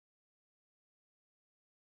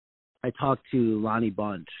I talked to Lonnie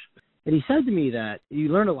Bunch, and he said to me that you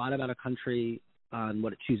learn a lot about a country on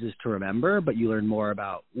what it chooses to remember, but you learn more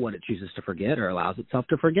about what it chooses to forget or allows itself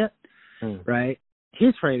to forget, right?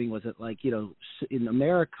 His framing was that, like, in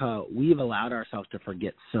America, we've allowed ourselves to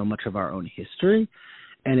forget so much of our own history,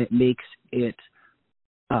 and it makes it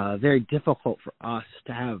very difficult for us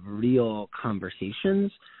to have real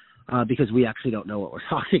conversations because we actually don't know what we're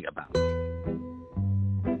talking about.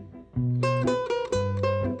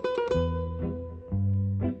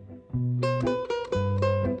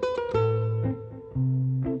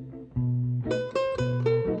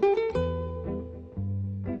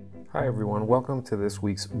 Hi everyone, welcome to this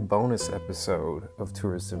week's bonus episode of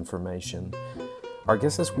Tourist Information. Our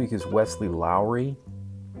guest this week is Wesley Lowery.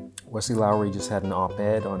 Wesley Lowery just had an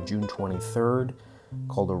op-ed on June 23rd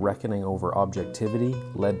called A Reckoning Over Objectivity,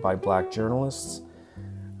 led by Black journalists.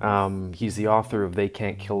 He's the author of They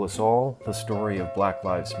Can't Kill Us All, the story of Black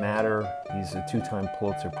Lives Matter. He's a two-time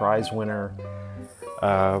Pulitzer Prize winner.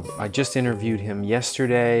 I just interviewed him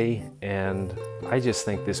yesterday, and I just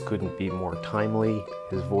think this couldn't be more timely.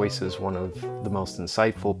 His voice is one of the most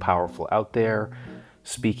insightful, powerful out there,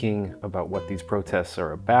 speaking about what these protests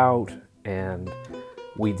are about, and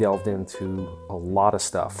we delved into a lot of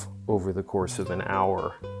stuff over the course of an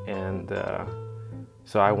hour, and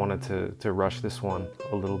so I wanted to rush this one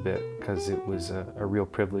a little bit because it was a real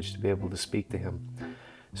privilege to be able to speak to him.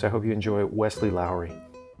 So I hope you enjoy Wesley Lowery.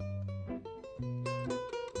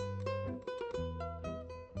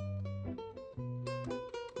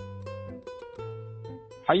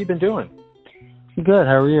 How you been doing? Good.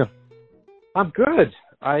 How are you? I'm good.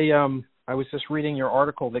 I was just reading your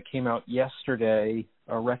article that came out yesterday,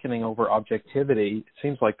 A Reckoning Over Objectivity. It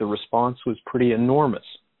seems like the response was pretty enormous.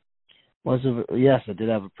 Yes, it did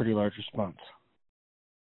have a pretty large response.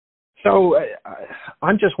 So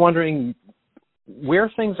I'm just wondering where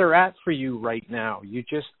things are at for you right now. You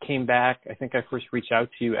just came back. I think I first reached out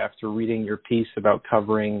to you after reading your piece about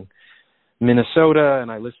covering Minnesota,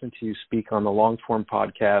 and I listened to you speak on the Longform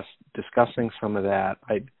podcast discussing some of that.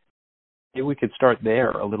 Maybe we could start there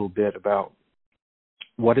a little bit about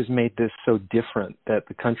what has made this so different that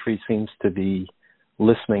the country seems to be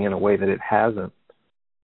listening in a way that it hasn't.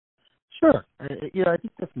 Sure. I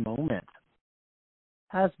think this moment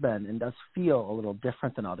has been and does feel a little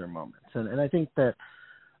different than other moments. And I think that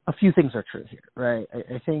a few things are true here, right?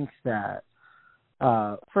 I think that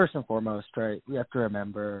first and foremost, right, we have to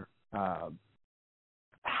remember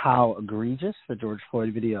how egregious the George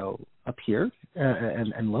Floyd video appeared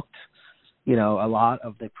and looked. A lot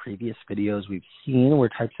of the previous videos we've seen were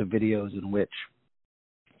types of videos in which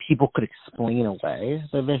people could explain away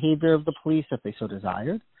the behavior of the police if they so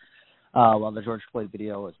desired. While the George Floyd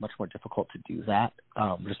video is much more difficult to do that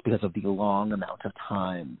just because of the long amount of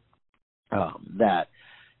time that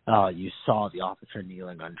you saw the officer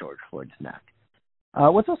kneeling on George Floyd's neck.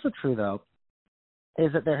 What's also true, though,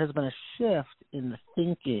 is that there has been a shift in the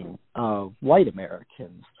thinking of white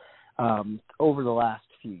Americans over the last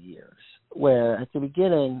few years, where at the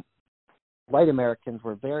beginning, white Americans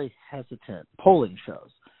were very hesitant, polling shows,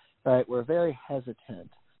 right, were very hesitant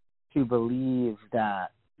to believe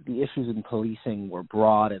that the issues in policing were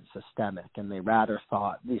broad and systemic, and they rather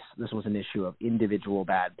thought this was an issue of individual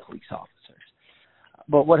bad police officers.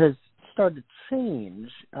 But what has started to change,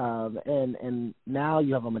 and now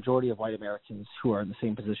you have a majority of white Americans who are in the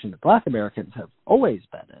same position that Black Americans have always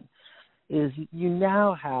been in, is you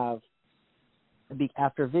now have,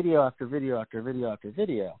 after video after video after video after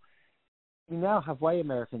video, you now have white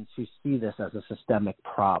Americans who see this as a systemic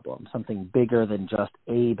problem, something bigger than just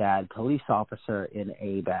a bad police officer in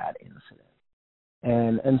a bad incident.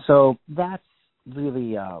 And so that's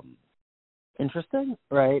really interesting,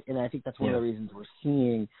 right? And I think that's one of the reasons we're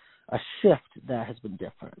seeing a shift that has been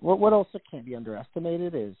different. What also can't be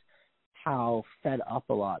underestimated is how fed up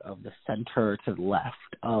a lot of the center to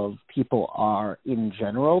left of people are in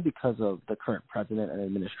general because of the current president and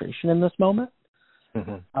administration in this moment.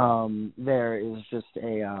 Mm-hmm. There is just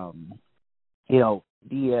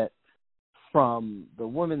be it from the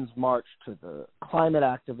Women's March to the climate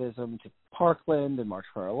activism to Parkland and March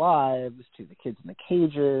for Our Lives to the kids in the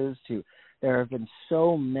cages to there have been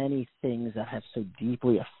so many things that have so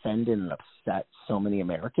deeply offended and upset so many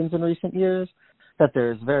Americans in recent years that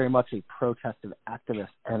there's very much a protest and activist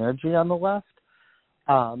energy on the left.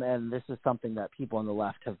 And this is something that people on the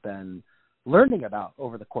left have been learning about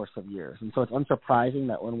over the course of years. And so it's unsurprising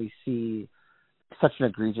that when we see such an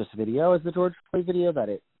egregious video as the George Floyd video, that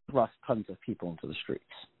it thrusts tons of people into the streets.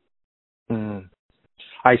 Mm.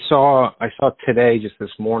 I saw today, just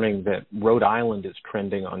this morning, that Rhode Island is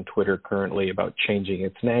trending on Twitter currently about changing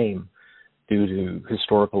its name due to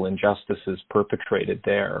historical injustices perpetrated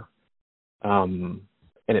there. And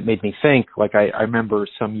it made me think, like I remember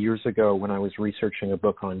some years ago when I was researching a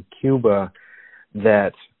book on Cuba,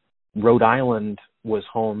 that Rhode Island was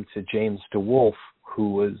home to James DeWolf,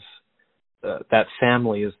 who was, that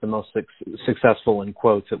family is the most successful, in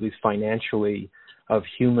quotes, at least financially, of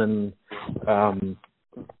human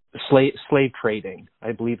slave trading.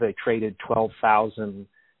 I believe they traded 12,000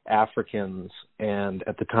 Africans, and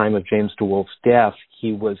at the time of James DeWolf's death,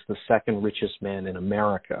 he was the second richest man in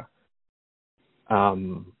America.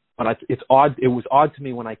 But it's odd. It was odd to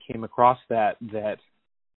me when I came across that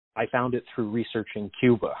I found it through researching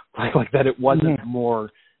Cuba, like that it wasn't more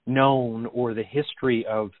known, or the history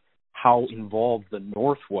of how involved the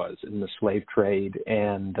North was in the slave trade.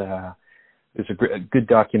 And there's a good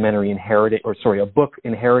documentary, a book,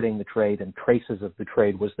 Inheriting the Trade, and Traces of the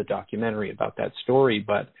Trade was the documentary about that story.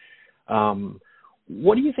 But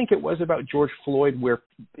what do you think it was about George Floyd where,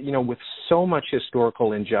 with so much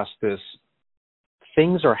historical injustice,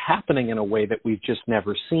 things are happening in a way that we've just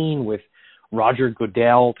never seen, with Roger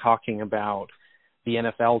Goodell talking about the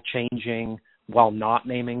NFL changing while not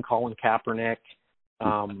naming Colin Kaepernick.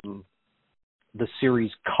 The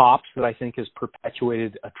series Cops, that I think has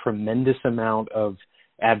perpetuated a tremendous amount of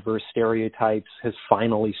adverse stereotypes, has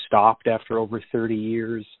finally stopped after over 30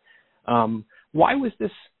 years. Why was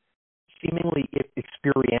this seemingly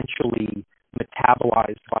experientially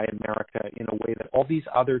metabolized by America in a way that all these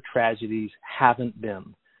other tragedies haven't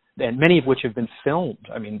been, and many of which have been filmed?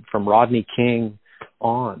 I mean, from Rodney King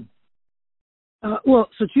on. Well,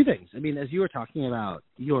 so two things. I mean, as you were talking about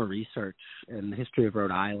your research and the history of Rhode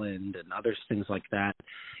Island and other things like that,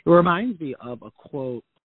 it reminds me of a quote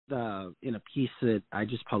in a piece that I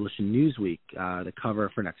just published in Newsweek, the cover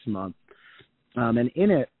for next month. And in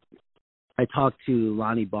it, I talked to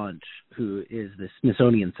Lonnie Bunch, who is the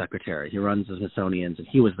Smithsonian secretary. He runs the Smithsonian's, and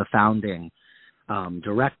he was the founding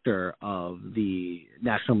director of the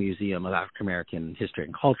National Museum of African American History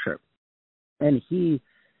and Culture. And he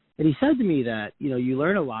said to me that, you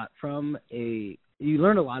learn a lot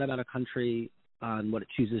about a country on what it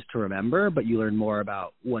chooses to remember, but you learn more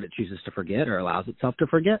about what it chooses to forget or allows itself to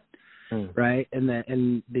forget, right? And that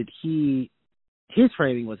his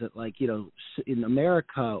framing was that, like, in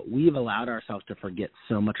America, we've allowed ourselves to forget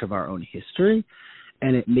so much of our own history,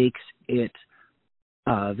 and it makes it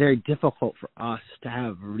very difficult for us to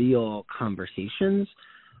have real conversations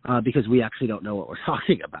because we actually don't know what we're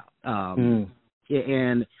talking about.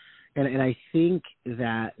 And I think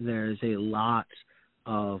that there's a lot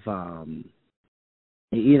of, and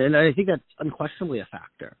I think that's unquestionably a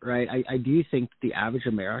factor, right? I do think the average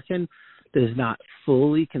American does not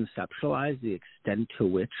fully conceptualize the extent to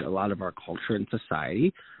which a lot of our culture and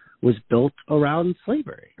society was built around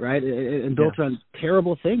slavery, right? And built around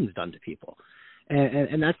terrible things done to people.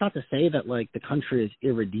 And that's not to say that, like, the country is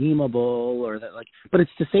irredeemable or that, like, but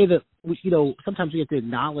it's to say that, sometimes we have to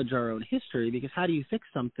acknowledge our own history, because how do you fix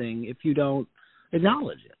something if you don't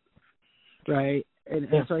acknowledge it, right? And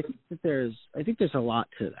so I think there's a lot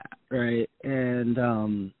to that, right? And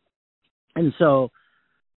so,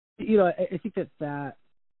 I think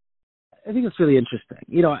I think it's really interesting.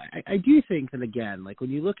 I do think that, again, like,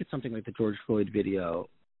 when you look at something like the George Floyd video,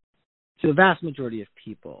 to the vast majority of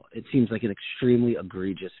people, it seems like an extremely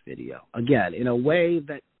egregious video. Again, in a way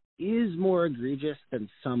that is more egregious than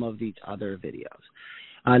some of these other videos.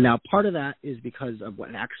 Now, part of that is because of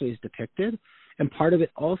what actually is depicted, and part of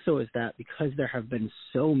it also is that because there have been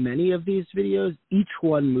so many of these videos, each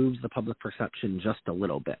one moves the public perception just a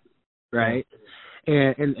little bit, right?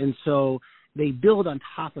 And so they build on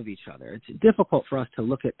top of each other. It's difficult for us to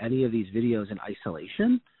look at any of these videos in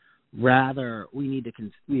isolation. Rather, we need to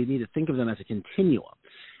think of them as a continuum.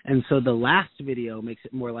 And so the last video makes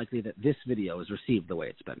it more likely that this video is received the way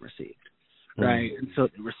it's been received, right? And so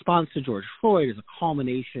the response to George Floyd is a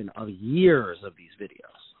culmination of years of these videos.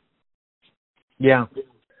 Yeah.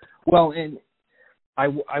 Well, and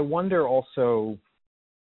I wonder also,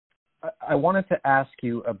 I wanted to ask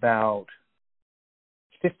you about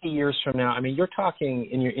 50 years from now. I mean, you're talking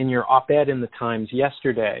in your op-ed in the Times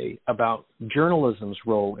yesterday about journalism's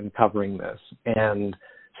role in covering this and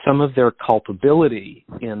some of their culpability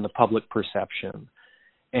in the public perception.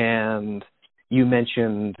 And you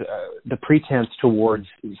mentioned the pretense towards,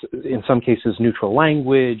 in some cases, neutral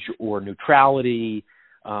language or neutrality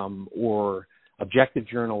or objective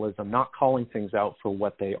journalism, not calling things out for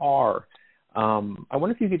what they are. I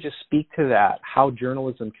wonder if you could just speak to that, how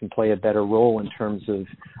journalism can play a better role in terms of,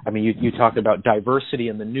 I mean, you talked about diversity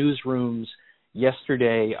in the newsrooms.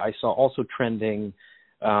 Yesterday, I saw also trending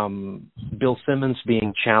Bill Simmons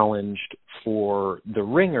being challenged for The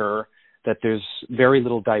Ringer that there's very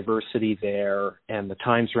little diversity there, and the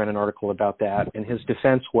Times ran an article about that, and his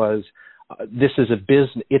defense was, this is a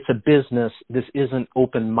business, it's a business, this isn't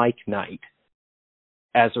open mic night,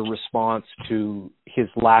 as a response to his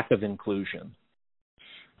lack of inclusion.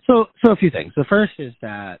 So a few things. The first is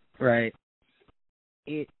that, right,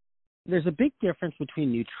 there's a big difference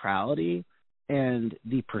between neutrality and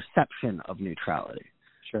the perception of neutrality.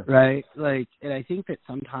 Sure. Right? Like, and I think that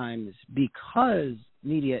sometimes because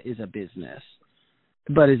media is a business,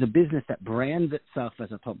 but is a business that brands itself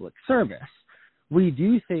as a public service, we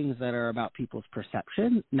do things that are about people's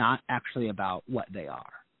perception, not actually about what they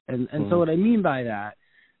are. And so what I mean by that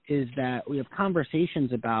is that we have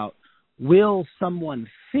conversations about, will someone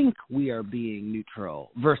think we are being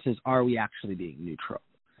neutral versus are we actually being neutral?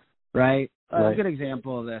 Right? A good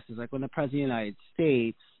example of this is like when the President of the United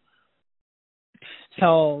States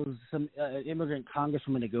tells some immigrant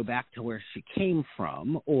congresswoman to go back to where she came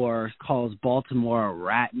from, or calls Baltimore a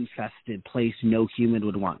rat-infested place no human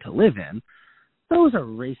would want to live in. Those are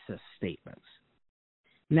racist statements.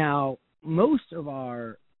 Now, most of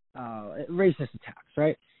our racist attacks,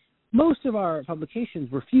 right? Most of our publications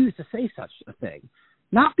refuse to say such a thing,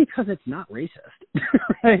 not because it's not racist,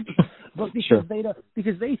 right? But because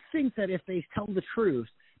because they think that if they tell the truth,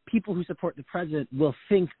 people who support the president will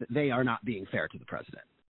think that they are not being fair to the president.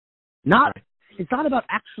 It's not about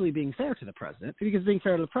actually being fair to the president, because being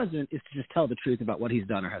fair to the president is to just tell the truth about what he's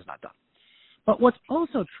done or has not done. But what's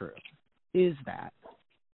also true is that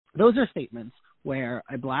those are statements where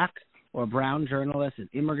a black or a brown journalist, an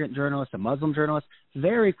immigrant journalist, a Muslim journalist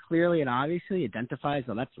very clearly and obviously identifies,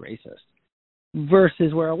 oh, that's racist,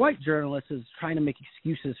 versus where a white journalist is trying to make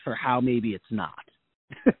excuses for how maybe it's not.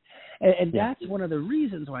 And that's one of the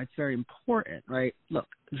reasons why it's very important, right? Look,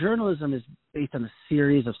 journalism is based on a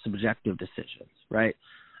series of subjective decisions, right?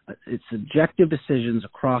 It's subjective decisions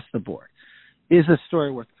across the board. Is this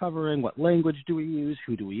story worth covering? What language do we use?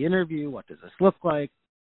 Who do we interview? What does this look like?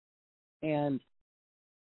 And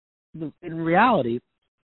in reality,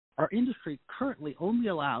 our industry currently only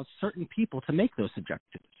allows certain people to make those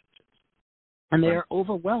subjective decisions. And they are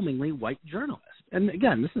overwhelmingly white journalists. And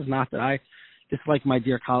again, this is not that I dislike my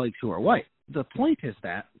dear colleagues who are white. The point is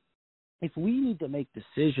that if we need to make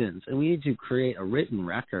decisions and we need to create a written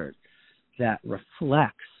record that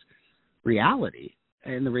reflects reality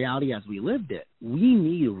and the reality as we lived it, we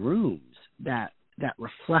need rooms that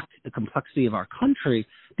reflect the complexity of our country,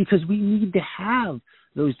 because we need to have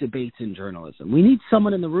those debates in journalism. We need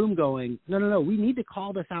someone in the room going, no, we need to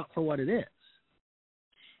call this out for what it is.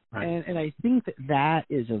 Right. And I think that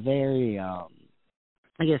is a very,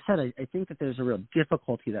 like I said, I think that there's a real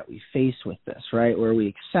difficulty that we face with this, right, where we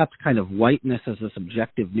accept kind of whiteness as a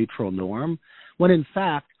subjective neutral norm, when in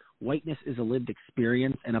fact, whiteness is a lived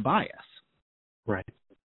experience and a bias. Right.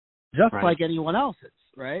 Just like anyone else's,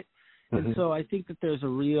 right? Mm-hmm. And so I think that there's a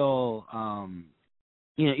real,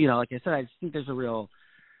 like I said, I just think there's a real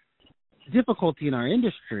difficulty in our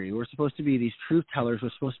industry. We're supposed to be these truth tellers. We're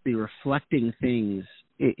supposed to be reflecting things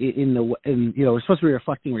we're supposed to be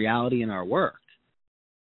reflecting reality in our work.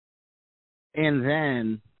 And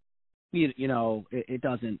then, it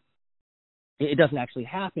doesn't actually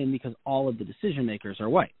happen because all of the decision makers are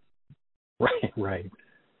white. Right.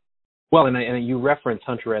 Well, and you referenced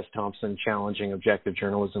Hunter S. Thompson challenging objective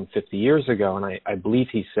journalism 50 years ago, and I believe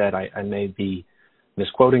he said, I may be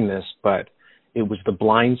misquoting this, but it was the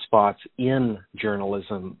blind spots in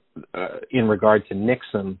journalism in regard to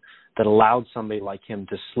Nixon that allowed somebody like him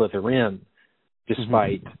to slither in,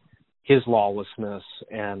 despite his lawlessness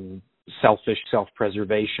and selfish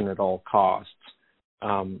self-preservation at all costs.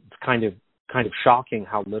 Kind of shocking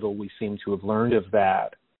how little we seem to have learned of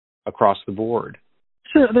that across the board.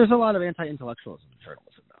 Sure, there's a lot of anti-intellectualism in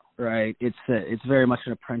journalism, though, right? It's very much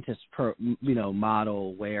an apprentice,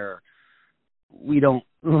 model where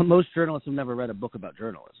most journalists have never read a book about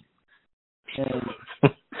journalism, and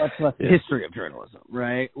that's the history of journalism,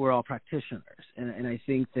 right? We're all practitioners, and I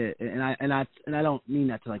think that, and I don't mean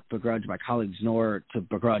that to like begrudge my colleagues nor to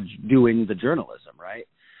begrudge doing the journalism, right?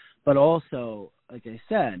 But also, like I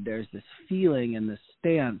said, there's this feeling and this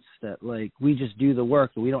stance that like we just do the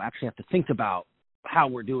work and we don't actually have to think about how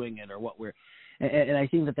we're doing it or what we're, and I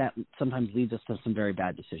think that sometimes leads us to some very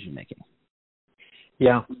bad decision making.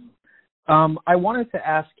 Yeah. I wanted to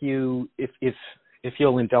ask you if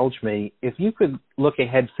you'll indulge me, if you could look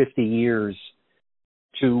ahead 50 years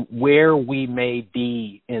to where we may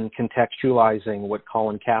be in contextualizing what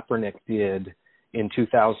Colin Kaepernick did in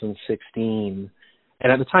 2016.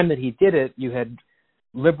 And at the time that he did it, you had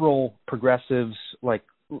liberal progressives like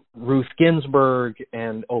Ruth Ginsburg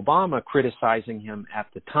and Obama criticizing him at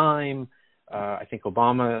the time. I think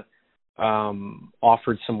Obama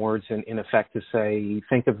offered some words in effect to say,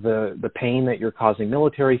 think of the pain that you're causing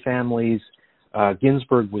military families.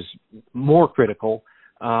 Ginsburg was more critical.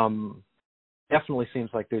 Definitely seems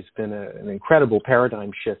like there's been an incredible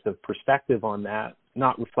paradigm shift of perspective on that,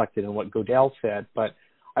 not reflected in what Goodell said. But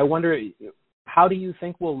I wonder, how do you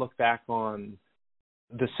think we'll look back on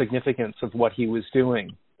the significance of what he was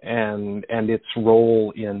doing and its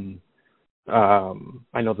role in,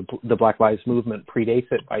 I know the Black Lives Movement predates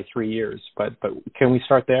it by 3 years, but can we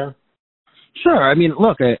start there? Sure. I mean,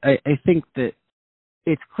 look, I think that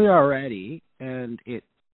it's clear already, and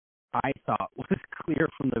I thought was clear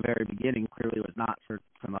from the very beginning, clearly was not for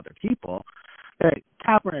some other people, that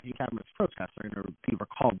Kaepernick and Kaepernick's protests are going to be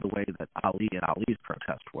recalled the way that Ali and Ali's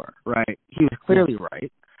protests were, right? He was clearly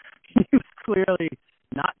right. He was clearly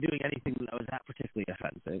not doing anything that was that particularly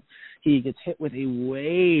offensive. He gets hit with a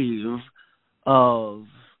wave of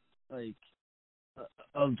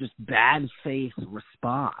just bad faith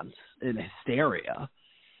response and hysteria,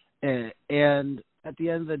 and at the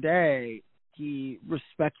end of the day, he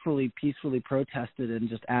respectfully, peacefully protested and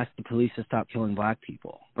just asked the police to stop killing black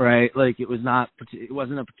people, right? Like, it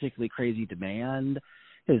wasn't a particularly crazy demand.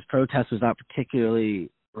 His protest was not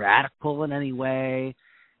particularly radical in any way.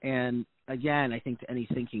 And again, I think to any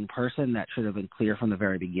thinking person, that should have been clear from the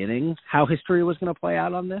very beginning how history was going to play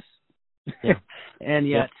out on this. Yeah. And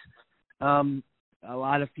yet, a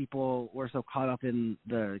lot of people were so caught up in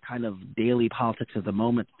the kind of daily politics of the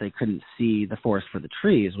moment that they couldn't see the forest for the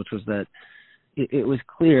trees, which was that it was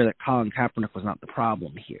clear that Colin Kaepernick was not the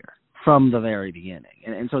problem here from the very beginning.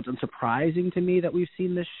 And so it's unsurprising to me that we've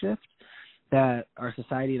seen this shift, that our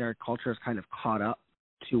society and our culture has kind of caught up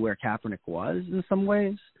to where Kaepernick was in some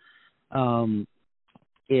ways.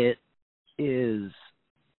 It is,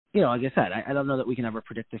 like I said, I don't know that we can ever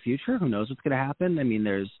predict the future. Who knows what's going to happen? I mean,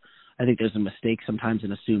 I think there's a mistake sometimes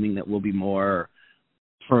in assuming that we'll be more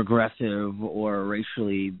progressive or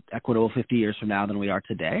racially equitable 50 years from now than we are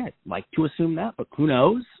today. I'd like to assume that, but who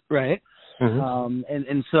knows, right? Mm-hmm.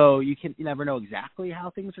 And so you never know exactly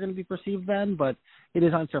how things are going to be perceived then, but it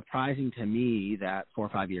is unsurprising to me that 4 or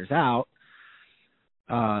 5 years out,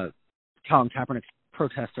 Colin Kaepernick's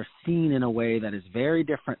protests are seen in a way that is very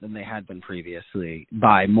different than they had been previously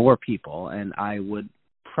by more people, and I would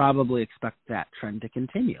probably expect that trend to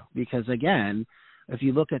continue because, again, if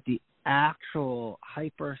you look at the actual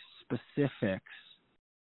hyper specifics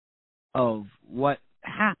of what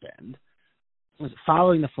happened, was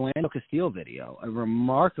following the Philando Castile video, a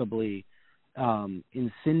remarkably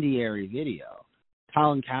incendiary video.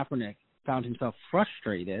 Colin Kaepernick found himself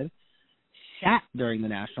frustrated, sat during the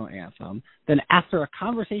national anthem, then after a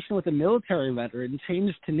conversation with a military veteran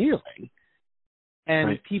changed to kneeling. And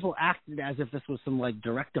right. People acted as if this was some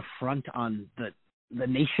direct affront on the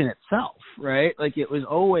nation itself, right? Like it was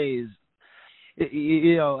always,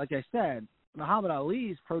 like I said, Muhammad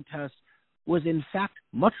Ali's protest was in fact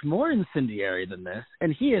much more incendiary than this,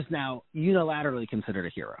 and he is now unilaterally considered a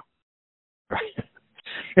hero. Right.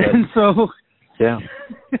 And so, yeah.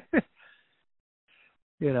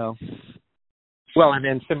 Well, and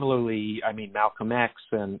then similarly, I mean, Malcolm X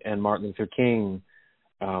and Martin Luther King,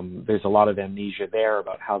 there's a lot of amnesia there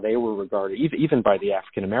about how they were regarded, even by the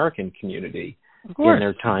African-American community in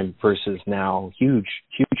their time versus now. Huge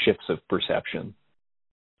shifts of perception.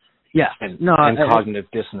 Yeah. And cognitive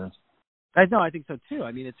dissonance. I think so too.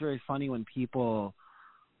 I mean, it's very funny when people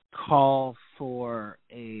call for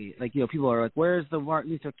people are like, where's the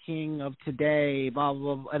Martin Luther King of today, blah,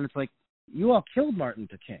 blah, blah. And it's like, you all killed Martin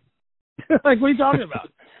Luther King. What are you talking about?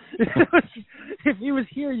 If he was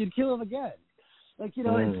here, you'd kill him again.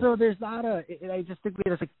 And so there's not I just think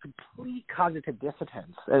there's a complete cognitive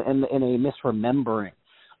dissonance and a misremembering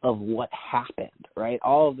of what happened, right?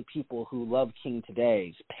 All of the people who love King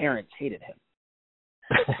today's parents hated him.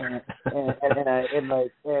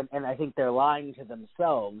 and I think they're lying to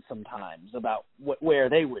themselves sometimes about where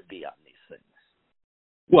they would be on these things.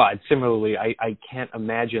 Well, and similarly, I can't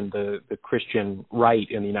imagine the Christian right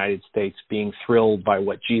in the United States being thrilled by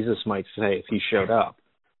what Jesus might say if he showed up.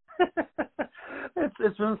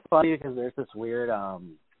 It's been funny because there's this weird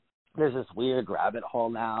rabbit hole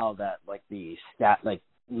now that the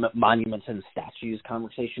monuments and statues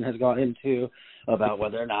conversation has gone into about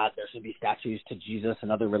whether or not there should be statues to Jesus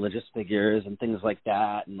and other religious figures and things like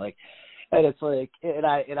that, and it's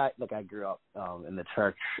I grew up in the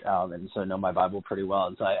church and so know my Bible pretty well,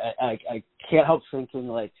 and so I can't help thinking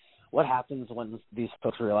what happens when these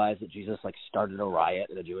folks realize that Jesus started a riot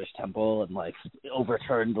at a Jewish temple and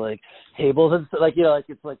overturned tables and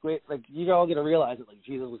it's wait, you're all gonna realize that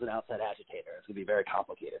Jesus was an outside agitator. It's gonna be very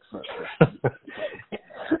complicated for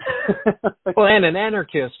Well, and an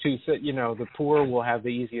anarchist who said, the poor will have the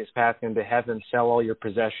easiest path into heaven, sell all your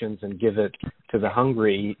possessions and give it to the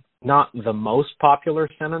hungry. Not the most popular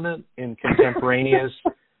sentiment in contemporaneous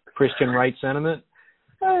Christian right sentiment.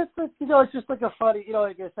 It's just like a funny,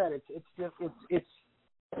 like I said,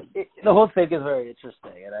 the whole thing is very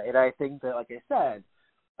interesting, and I think that, like I said,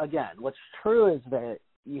 again, what's true is that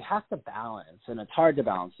you have to balance, and it's hard to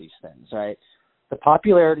balance these things, right? The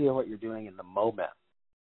popularity of what you're doing in the moment,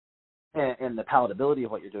 and the palatability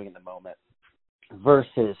of what you're doing in the moment,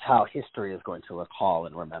 versus how history is going to recall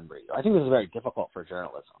and remember you. I think this is very difficult for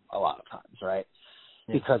journalism a lot of times, right?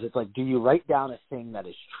 Yeah. Because it's like, do you write down a thing that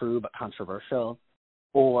is true but controversial,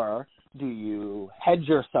 or do you hedge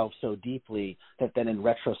yourself so deeply that then in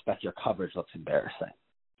retrospect your coverage looks embarrassing?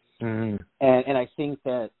 Mm. And I think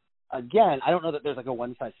that, again, I don't know that there's like a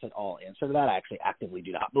one-size-fits-all answer to that. I actually actively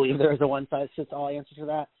do not believe there is a one-size-fits-all answer to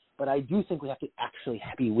that. But I do think we have to actually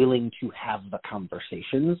be willing to have the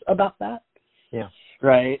conversations about that. Yeah.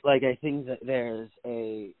 Right? Like, I think that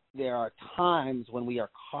there are times when we are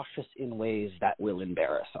cautious in ways that will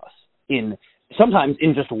embarrass us. Sometimes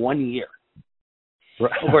in just 1 year.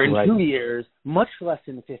 Right. Or in 2 years, much less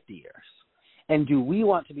in 50 years. And do we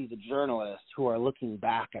want to be the journalists who are looking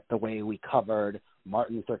back at the way we covered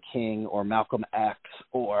Martin Luther King or Malcolm X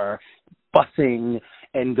or busing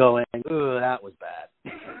and going, "Ooh, that was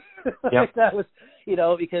bad." Yep. That was,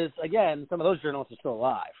 because again, some of those journalists are still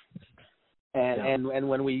alive. And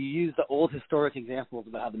when we use the old historic examples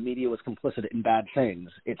about how the media was complicit in bad things,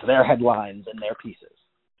 it's their headlines and their pieces.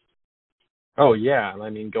 Oh yeah, I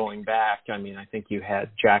mean, going back, I think you had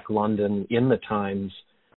Jack London in the Times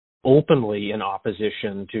openly in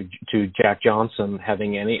opposition to Jack Johnson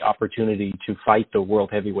having any opportunity to fight the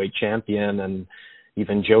world heavyweight champion, and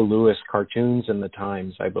even Joe Louis cartoons in the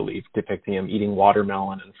Times, I believe, depicting him eating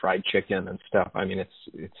watermelon and fried chicken and stuff. I mean,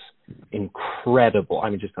 it's incredible. I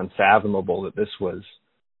mean, just unfathomable that this was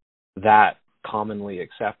that commonly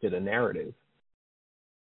accepted a narrative.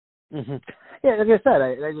 Mm-hmm. Yeah, like I said,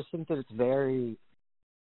 I just think that it's very,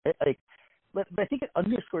 but I think it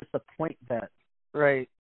underscores the point that, right,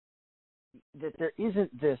 that there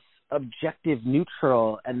isn't this objective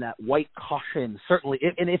neutral and that white caution, certainly,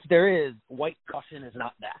 and if there is, white caution is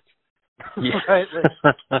not that. Yeah. Right?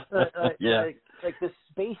 Yeah. Like the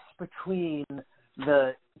space between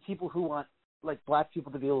the people who want, like, black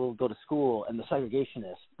people to be able to go to school and the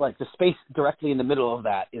segregationists, like the space directly in the middle of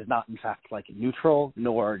that is not in fact like neutral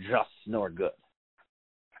nor just nor good.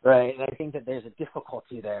 Right? And I think that there's a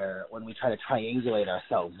difficulty there when we try to triangulate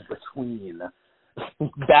ourselves between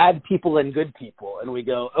bad people and good people, and we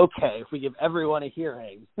go, okay, if we give everyone a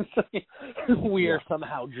hearing, we are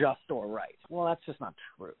somehow just or right. Well, that's just not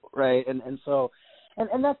true, right? And look,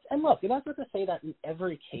 and that's not to say that in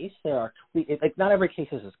every case there are, like, not every case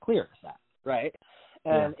is as clear as that, right?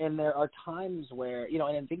 And there are times where, and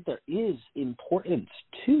I think there is importance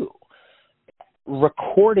to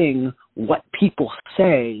recording what people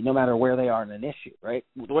say, no matter where they are in an issue, right?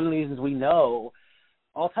 One of the reasons we know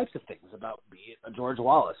all types of things about, be it a George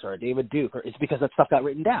Wallace or a David Duke, it's because that stuff got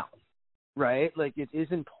written down, right? Like, it is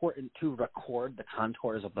important to record the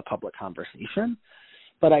contours of the public conversation,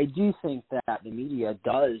 but I do think that the media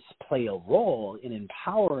does play a role in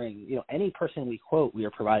empowering, any person we quote, we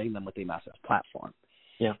are providing them with a massive platform.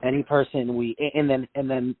 Yeah. Any person and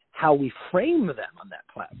then how we frame them on that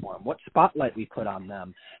platform, what spotlight we put on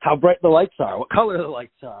them, how bright the lights are, what color the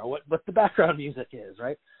lights are, what the background music is,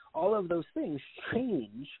 right? All of those things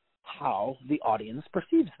change how the audience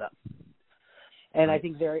perceives them. And I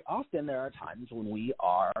think very often there are times when we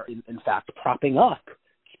are, in fact, propping up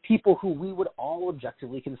people who we would all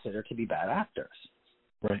objectively consider to be bad actors.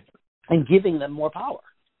 Right. And giving them more power.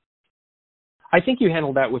 I think you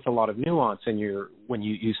handled that with a lot of nuance when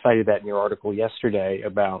you cited that in your article yesterday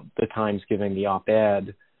about the Times giving the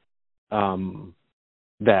op-ed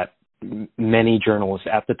that many journalists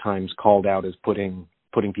at the Times called out as putting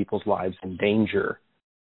people's lives in danger.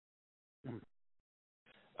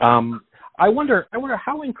 I wonder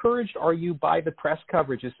how encouraged are you by the press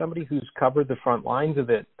coverage as somebody who's covered the front lines of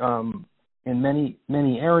it in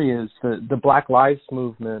many areas? The Black Lives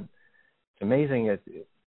Movement, it's amazing. It's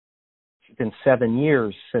been 7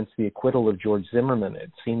 years since the acquittal of George Zimmerman.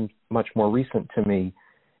 It seemed much more recent to me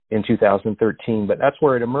in 2013, but that's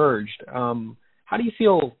where it emerged. How do you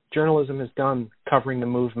feel journalism has done covering the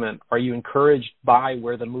movement? Are you encouraged by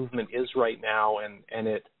where the movement is right now and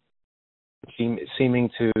it seeming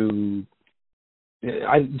to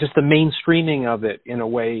just the mainstreaming of it in a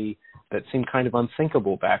way that seemed kind of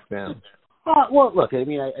unthinkable back then? Well, look, I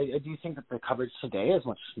mean, I do think that the coverage today is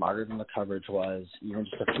much smarter than the coverage was even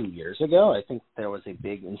just a few years ago. I think there was a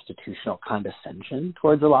big institutional condescension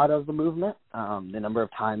towards a lot of the movement. The number of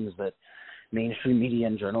times that mainstream media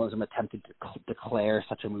and journalism attempted to declare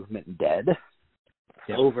such a movement dead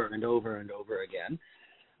over and over and over again,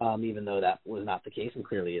 even though that was not the case and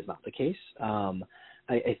clearly is not the case.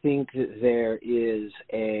 I think that there is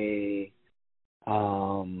a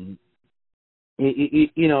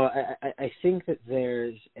I think that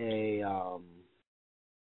there's a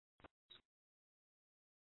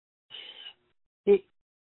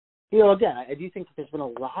again, I do think that there's been a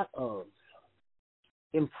lot of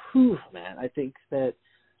improvement. I think that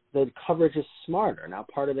the coverage is smarter. Now,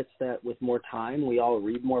 part of it's that with more time, we all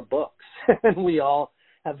read more books and we all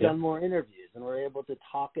have done more interviews and we're able to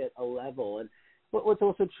talk at a level. And what's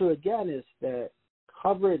also true, again, is that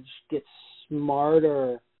coverage gets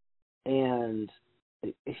smarter and,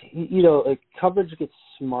 coverage gets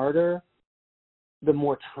smarter the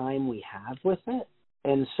more time we have with it.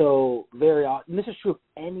 And so very often, this is true of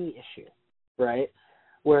any issue, right?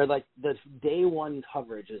 Where like the day one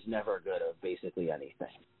coverage is never good of basically anything.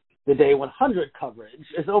 The day 100 coverage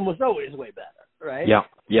is almost always way better, right? Yeah.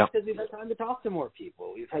 Because we've had time to talk to more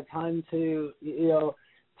people. We've had time to,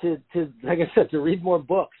 to like I said, to read more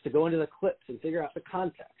books, to go into the clips and figure out the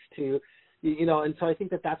context, and so I think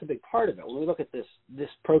that that's a big part of it. When we look at this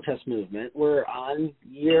protest movement, we're on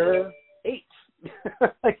year 8.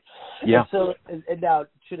 And so, and now,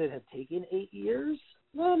 should it have taken 8 years?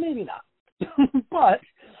 Well, maybe not. But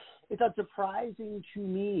it's unsurprising to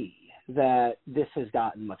me that this has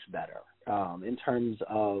gotten much better in terms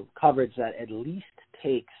of coverage that at least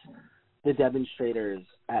takes the demonstrators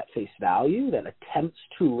at face value, that attempts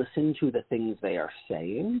to listen to the things they are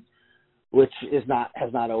saying, which has not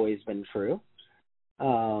always been true.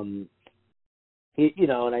 And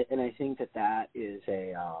I think that is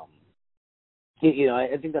I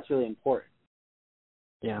think that's really important.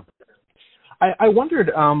 Yeah. I wondered,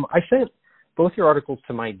 I sent both your articles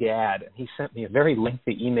to my dad, and he sent me a very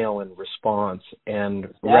lengthy email in response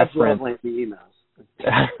and referenced lengthy emails.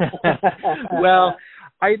 Well,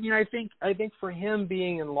 I think for him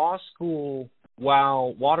being in law school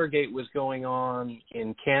while Watergate was going on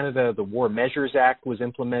in Canada, the War Measures Act was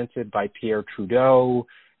implemented by Pierre Trudeau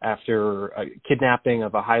after a kidnapping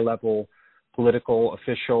of a high-level political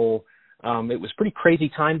official. It was a pretty crazy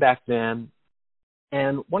time back then.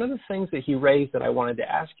 And one of the things that he raised that I wanted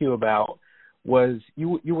to ask you about was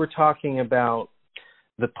you were talking about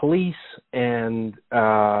the police and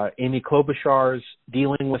Amy Klobuchar's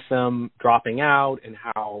dealing with them dropping out, and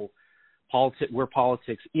how where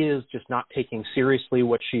politics is just not taking seriously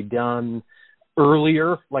what she'd done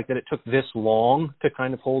earlier, like that it took this long to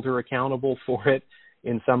kind of hold her accountable for it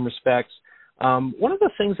in some respects. One of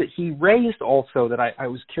the things that he raised also that I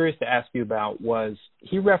was curious to ask you about was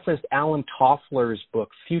he referenced Alan Toffler's book,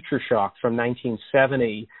 Future Shock, from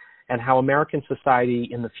 1970, and how American society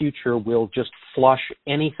in the future will just flush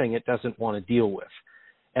anything it doesn't want to deal with.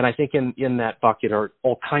 And I think in that bucket are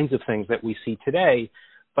all kinds of things that we see today.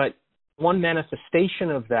 But one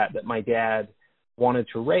manifestation of that my dad wanted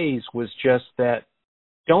to raise was just that,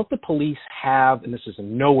 don't the police have, and this is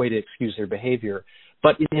in no way to excuse their behavior,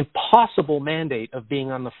 but an impossible mandate of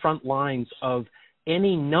being on the front lines of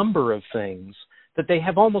any number of things that they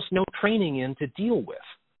have almost no training in to deal with?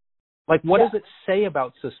 Like, what does it say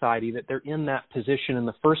about society that they're in that position in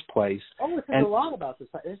the first place? Oh, it says a lot about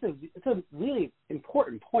society. It's a really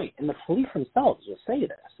important point, and the police themselves will say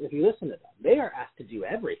this. If you listen to them, they are asked to do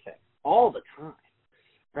everything all the time,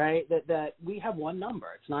 right? That we have one number.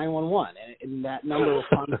 It's 911, and that number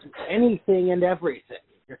responds to anything and everything.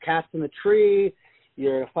 You're casting a tree,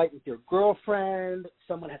 you're fighting with your girlfriend,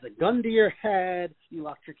 someone has a gun to your head, you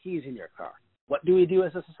locked your keys in your car. What do we do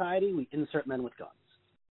as a society? We insert men with guns.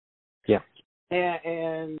 Yeah.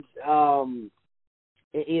 And I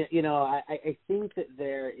think that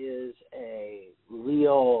there is a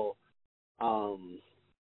real, and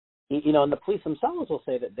the police themselves will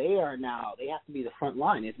say that they have to be the front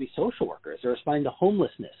line. They have to be social workers. They're responding to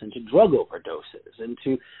homelessness and to drug overdoses. And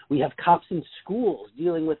we have cops in schools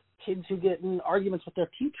dealing with kids who get in arguments with their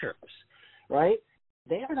teachers, right?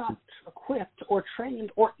 They are not equipped or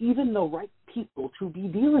trained or even the right people to be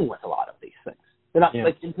dealing with a lot of these things. They're not,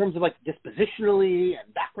 like, in terms of, like, dispositionally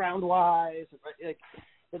and background-wise. Like,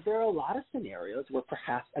 that there are a lot of scenarios where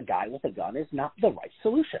perhaps a guy with a gun is not the right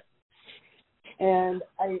solution. And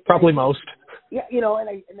most. Yeah,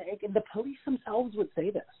 and the police themselves would say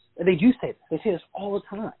this. And they do say this. They say this all the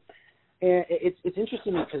time. And it's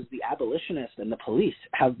interesting because the abolitionists and the police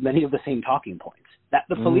have many of the same talking points, that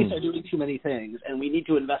the police are doing too many things and we need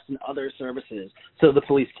to invest in other services so the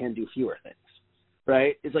police can do fewer things,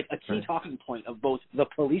 right? It's like a key talking point of both the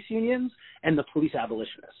police unions and the police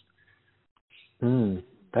abolitionists.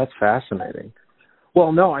 That's fascinating.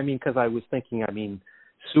 Well, no, I mean, because I was thinking,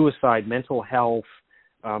 suicide, mental health,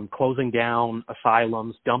 closing down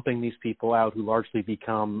asylums, dumping these people out who largely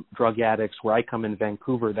become drug addicts. Where I come in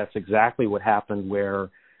Vancouver, that's exactly what happened, where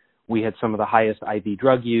we had some of the highest IV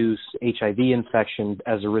drug use, HIV infection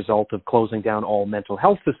as a result of closing down all mental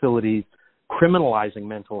health facilities, criminalizing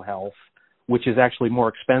mental health, which is actually more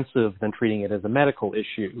expensive than treating it as a medical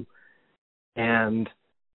issue. And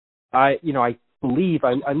I believe,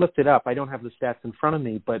 I looked it up, I don't have the stats in front of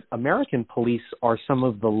me, but American police are some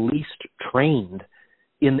of the least trained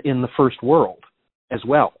in the first world as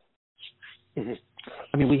well. I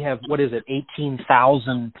mean, we have,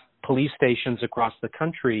 18,000 police stations across the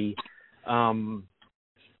country.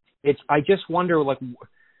 I just wonder,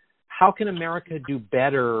 how can America do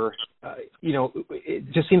better?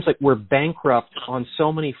 It just seems like we're bankrupt on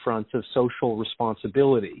so many fronts of social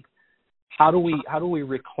responsibility. How do we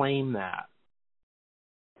reclaim that?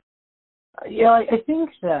 I think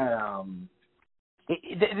that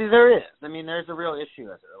there is. I mean, there's a real issue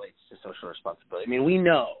as it relates to social responsibility. I mean, we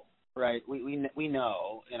know, right? We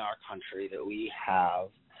know in our country that we have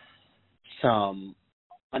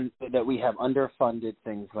underfunded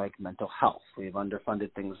things like mental health. We've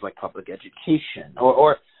underfunded things like public education,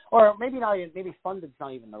 or maybe not even, maybe funded's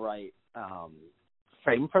not even the right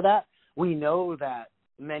frame for that. We know that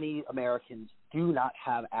many Americans do not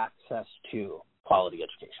have access to quality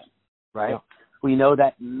education, right? Yeah. We know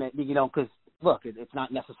that, because look, it's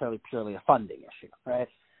not necessarily purely a funding issue, right?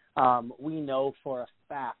 We know for a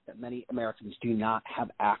fact that many Americans do not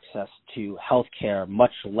have access to health care,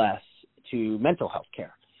 much less to mental health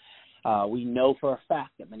care. We know for a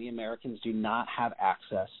fact that many Americans do not have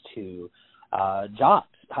access to jobs,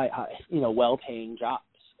 well-paying jobs,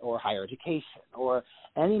 or higher education, or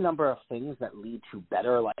any number of things that lead to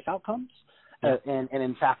better life outcomes, and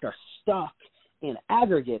in fact are stuck in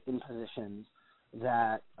aggregate in positions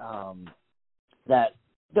that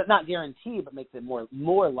not guarantee, but make them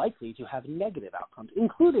more likely to have negative outcomes,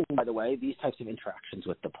 including, by the way, these types of interactions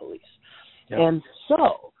with the police. Yep. And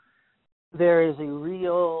so there is a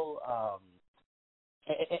real,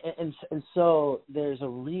 and so there's a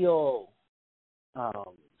real, I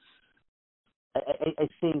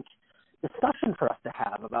think, discussion for us to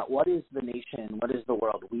have about what is the nation, what is the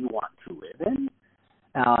world we want to live in,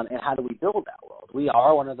 and how do we build that world. We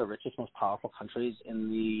are one of the richest, most powerful countries in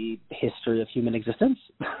the history of human existence,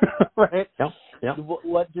 right? Yeah. Yeah.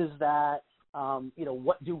 What does that,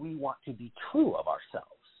 what do we want to be true of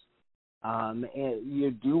ourselves?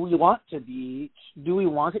 Do we want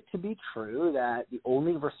it to be true that the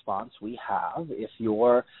only response we have if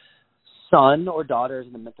your son or daughter is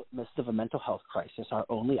in the midst of a mental health crisis, our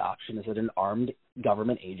only option is that an armed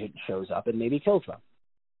government agent shows up and maybe kills them?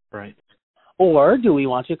 Right. Or do we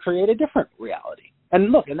want to create a different reality?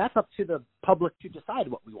 And look, and that's up to the public to decide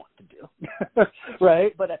what we want to do,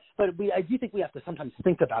 right? But I do think we have to sometimes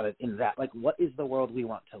think about it in that, what is the world we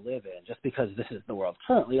want to live in? Just because this is the world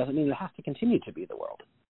currently doesn't mean it has to continue to be the world.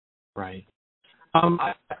 Right.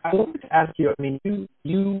 I wanted to ask you,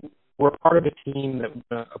 you were part of a team that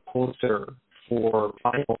won a Pulitzer for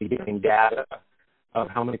finally getting data of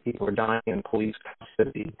how many people are dying in police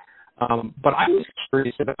custody. But I was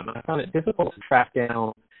curious about, and I found it difficult to track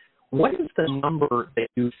down, what is the number that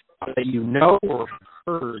you know or have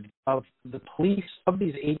heard of the police, of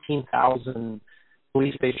these 18,000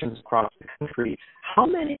 police stations across the country? How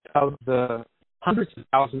many of the hundreds of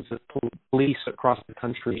thousands of police across the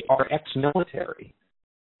country are ex-military?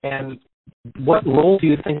 And what role do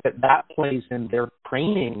you think that plays in their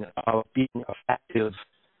training of being effective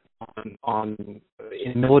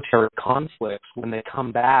in military conflicts when they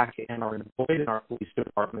come back and are employed in our police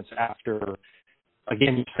departments after,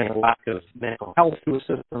 again, you're saying a lack of mental health to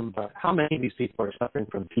assist them, but how many of these people are suffering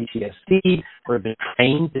from PTSD or have been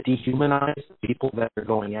trained to dehumanize the people that they're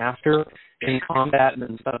going after in combat and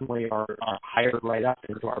then suddenly are hired right up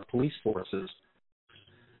into our police forces?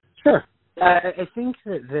 Sure. I think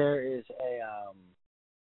that there is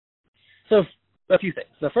a few things.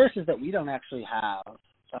 The first is that we don't actually have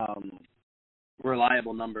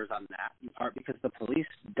reliable numbers on that, in part because the police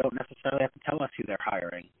don't necessarily have to tell us who they're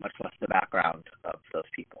hiring, much less the background of those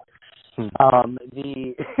people.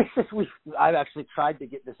 I've actually tried to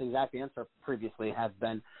get this exact answer previously, has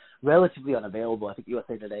been relatively unavailable. I think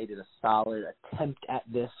USA Today did a solid attempt at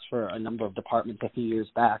this for a number of departments a few years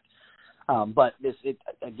back. But this is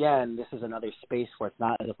another space where it's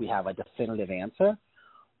not as if we have a definitive answer.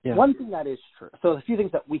 Yeah. One thing that is true, so a few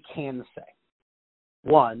things that we can say.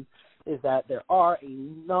 One is that there are a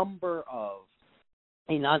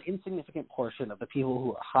non-insignificant portion of the people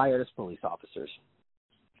who are hired as police officers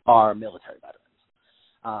are military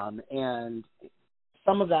veterans. And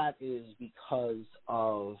some of that is because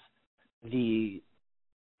of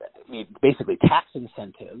basically tax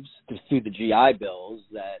incentives through the GI bills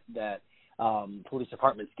that police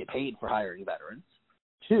departments get paid for hiring veterans.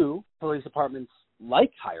 Two, police departments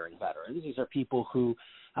like hiring veterans. These are people who,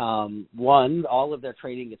 one, all of their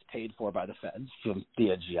training gets paid for by the feds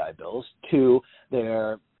via GI bills. Two,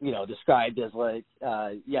 they're described as like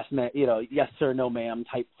yes sir, no ma'am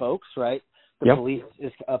type folks, right? The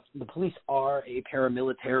police are a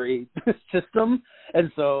paramilitary system,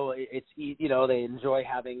 and so it's they enjoy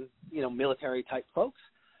having military type folks,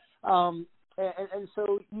 and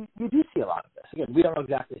so you do see a lot of this. Again, we don't know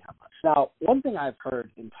exactly how much. Now, one thing I've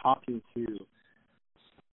heard in talking to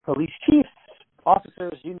police chiefs,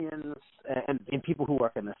 officers, unions, and people who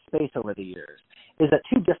work in this space over the years is that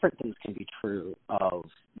two different things can be true of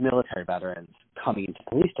military veterans coming into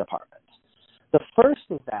police departments. The first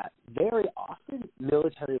is that very often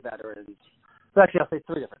military veterans, actually I'll say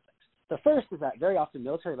three different things. The first is that very often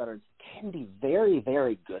military veterans can be very,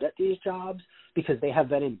 very good at these jobs because they have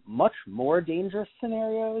been in much more dangerous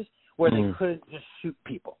scenarios where they couldn't just shoot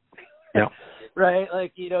people. Yeah. Right?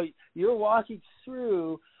 Like, you're walking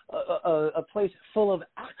through a place full of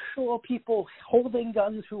actual people holding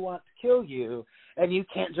guns who want to kill you, and you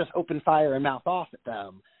can't just open fire and mouth off at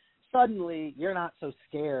them. Suddenly, you're not so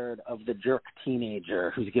scared of the jerk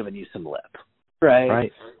teenager who's giving you some lip,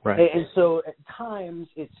 right? Right. And so at times,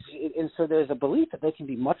 so there's a belief that they can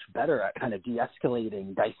be much better at kind of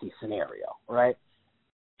de-escalating dicey scenario, right?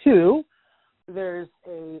 Two, there's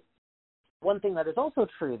one thing that is also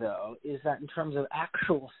true, though, is that in terms of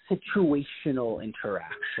actual situational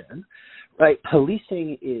interaction, right,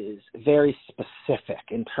 policing is very specific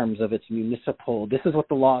in terms of its municipal, this is what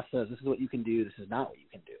the law says, this is what you can do, this is not what you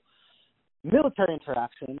can do. Military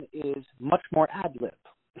interaction is much more ad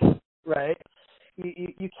lib, right?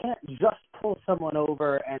 You can't just pull someone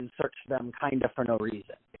over and search them kind of for no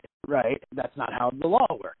reason, right? That's not how the law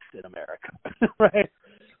works in America, right?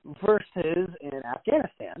 Versus in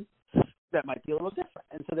Afghanistan, that might be a little different.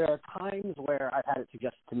 And so there are times where I've had it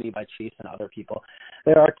suggested to me by chiefs and other people,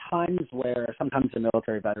 there are times where sometimes the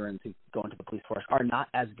military veterans who go into the police force are not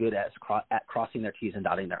as good at crossing their T's and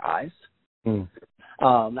dotting their I's.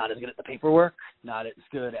 Not as good at the paperwork, not as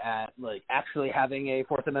good at like actually having a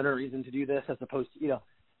Fourth Amendment reason to do this as opposed to,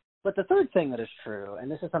 But the third thing that is true, and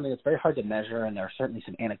this is something that's very hard to measure, and there are certainly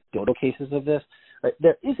some anecdotal cases of this, right?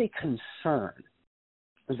 There is a concern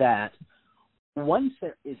that once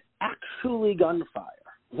there is actually gunfire,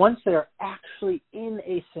 once they're actually in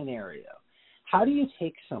a scenario, how do you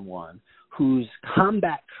take someone whose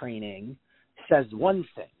combat training says one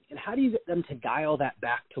thing, and how do you get them to dial that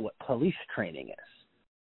back to what police training is?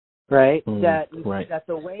 Right? That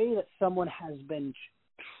the way that someone has been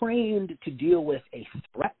trained to deal with a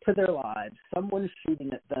threat to their lives, someone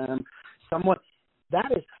shooting at them,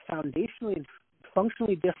 that is foundationally and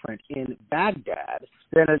functionally different in Baghdad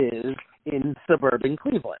than it is in suburban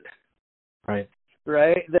Cleveland. Right.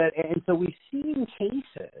 And so we've seen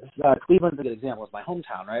cases, Cleveland's a good example, it's my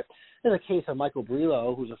hometown, right? There's a case of Michael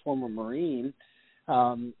Brillo, who's a former Marine,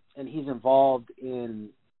 and he's involved in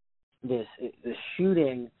this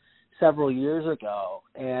shooting several years ago,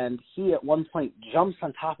 and he at one point jumps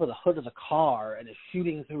on top of the hood of the car and is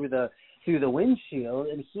shooting through the windshield,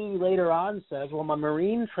 and he later on says, well, my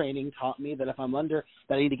Marine training taught me that if I'm that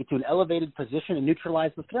I need to get to an elevated position and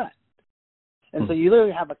neutralize the threat. And so you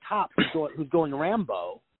literally have a cop who's going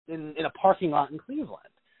Rambo in a parking lot in Cleveland.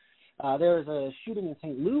 There was a shooting in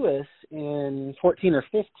St. Louis in 14 or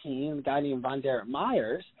 15, a guy named Von Derek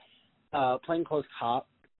Myers, plainclothes cop,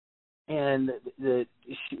 and the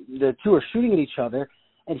two are shooting at each other,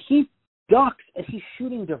 and he ducks and he's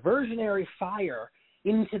shooting diversionary fire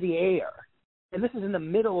into the air. And this is in the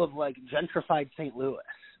middle of like gentrified St. Louis,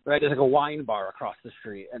 right? There's like a wine bar across the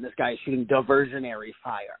street, and this guy is shooting diversionary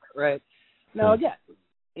fire, right? Now again,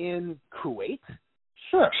 in Kuwait,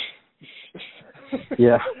 sure.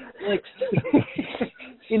 Yeah. Like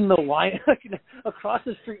in the wine across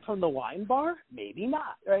the street from the wine bar, maybe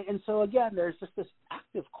not, right? And so again, there's just this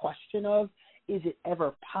active question of, is it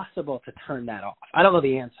ever possible to turn that off? I don't know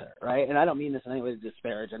the answer, right? And I don't mean this in any way to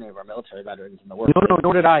disparage any of our military veterans in the world. No,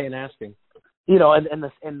 nor did I in asking.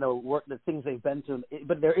 and the work, the things they've been through.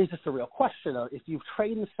 But there is just a real question of, if you've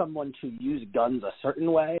trained someone to use guns a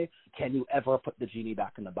certain way, can you ever put the genie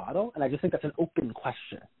back in the bottle? And I just think that's an open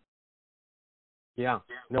question. Yeah,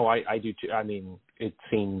 no, I do too. I mean, it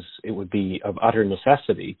seems it would be of utter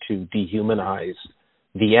necessity to dehumanize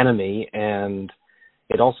the enemy, and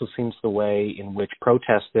it also seems the way in which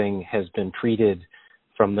protesting has been treated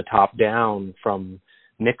from the top down, from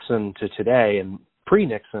Nixon to today and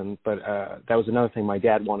pre-Nixon. But that was another thing my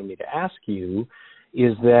dad wanted me to ask you,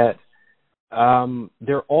 is that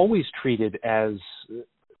they're always treated as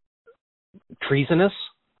treasonous,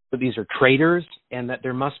 that these are traitors, and that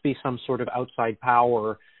there must be some sort of outside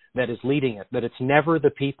power that is leading it, that it's never the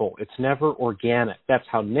people, it's never organic. That's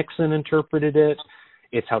how Nixon interpreted it.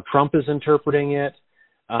 It's how Trump is interpreting it.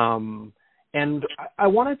 And I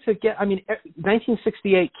wanted to get,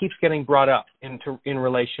 1968 keeps getting brought up in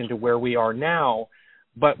relation to where we are now,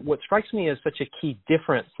 but what strikes me as such a key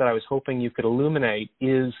difference that I was hoping you could illuminate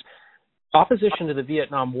is opposition to the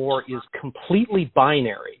Vietnam War is completely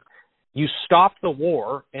binary. You stop the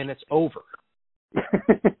war and it's over.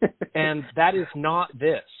 And that is not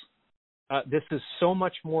this. This is so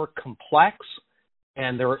much more complex,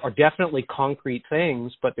 and there are definitely concrete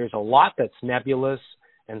things, but there's a lot that's nebulous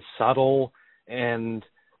and subtle and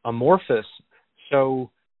amorphous. So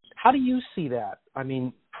how do you see that? I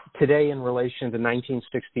mean, today in relation to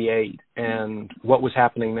 1968 and what was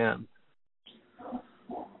happening then?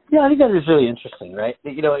 Yeah, I think that is really interesting, right?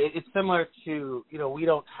 It's similar to, we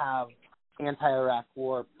don't have anti-Iraq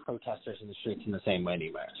war protesters in the streets in the same way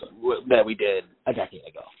anymore that we did a decade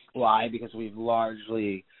ago. Why? Because we've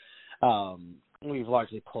largely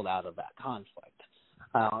pulled out of that conflict.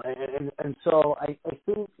 And so I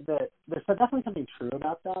think that there's definitely something true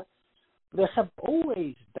about that. There have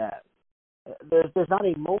always been, there's not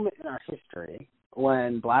a moment in our history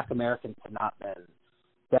when Black Americans have not been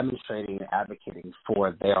demonstrating and advocating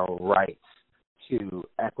for their rights to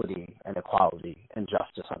equity and equality and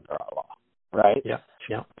justice under our law, right? Yeah.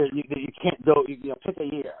 You can't go, pick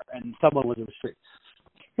a year and someone was in the streets.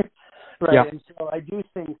 Right, yeah. And so I do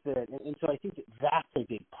think that, and so I think that's a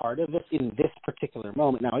big part of this in this particular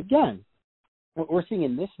moment. Now, again, what we're seeing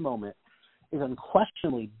in this moment is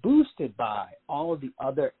unquestionably boosted by all of the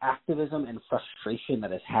other activism and frustration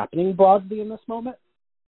that is happening broadly in this moment.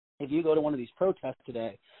 If you go to one of these protests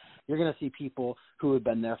today, you're going to see people who have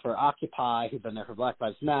been there for Occupy, who've been there for Black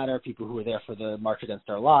Lives Matter, people who were there for the March Against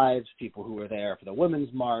Our Lives, people who were there for the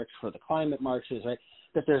Women's March, for the climate marches, right?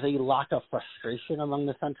 That there's a lot of frustration among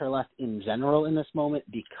the center-left in general in this moment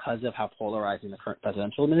because of how polarizing the current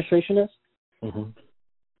presidential administration is. Mm-hmm.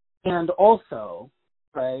 And also,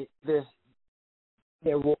 right, there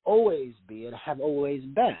will always be and have always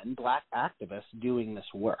been Black activists doing this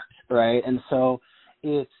work, right? And so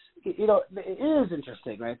it is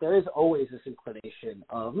interesting, right? There is always this inclination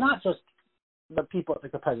of not just the people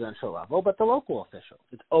at the presidential level, but the local officials.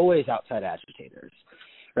 It's always outside agitators,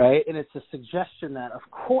 right? And it's a suggestion that, of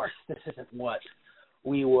course, this isn't what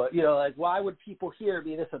we would, why would people here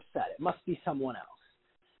be this upset? It must be someone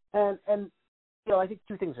else. And I think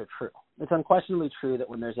two things are true. It's unquestionably true that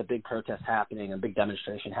when there's a big protest happening, a big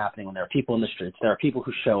demonstration happening, when there are people in the streets, there are people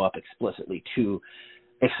who show up explicitly to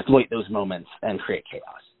exploit those moments and create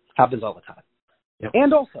chaos. Happens all the time. Yep.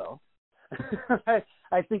 And also,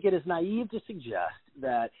 I think it is naive to suggest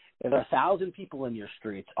that if there are 1,000 people in your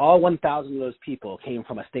streets, all 1,000 of those people came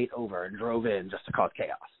from a state over and drove in just to cause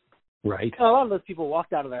chaos. Right. A lot of those people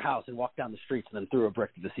walked out of their house and walked down the streets and then threw a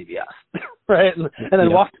brick to the CVS, right? And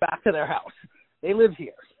then walked back to their house. They live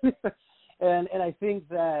here. and I think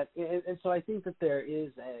that, and so I think that there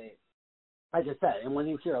is like I said, and when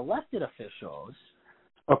you hear elected officials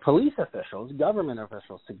or police officials, government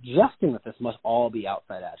officials suggesting that this must all be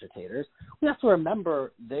outside agitators, we have to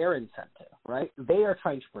remember their incentive, right? They are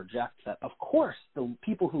trying to project that, of course, the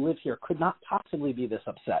people who live here could not possibly be this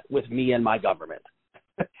upset with me and my government.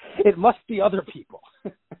 It must be other people.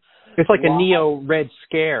 It's like a neo-Red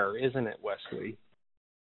Scare, isn't it, Wesley?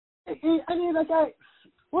 I mean,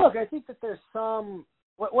 I think that there's some.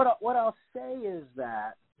 What I'll say is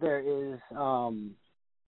that there is.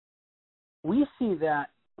 We see that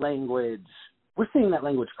language. We're seeing that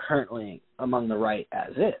language currently among the right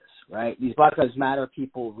as is, right? These Black Lives Matter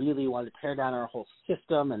people really want to tear down our whole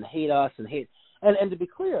system and hate us and hate. And to be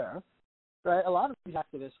clear, right, a lot of these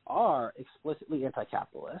activists are explicitly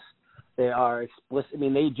anti-capitalist. They are explicit. I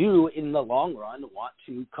mean, they do, in the long run, want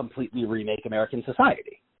to completely remake American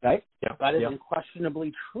society, right? Yeah. That is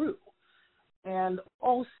unquestionably true. And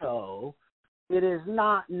also, it is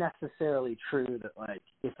not necessarily true that, like,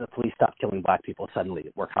 if the police stop killing Black people, suddenly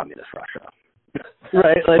we're communist Russia.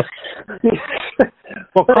 Right? Like,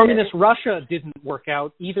 Well, communist Russia didn't work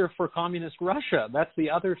out either for communist Russia. That's the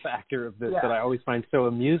other factor of this that I always find so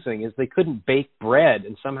amusing, is they couldn't bake bread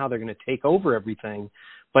and somehow they're going to take over everything.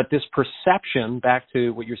 But this perception, back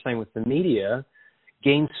to what you're saying with the media,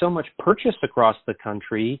 gained so much purchase across the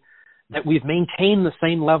country that we've maintained the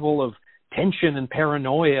same level of tension and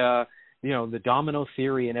paranoia, the domino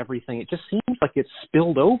theory and everything. It just seems like it's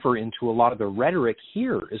spilled over into a lot of the rhetoric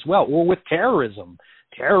here as well. Or with terrorism.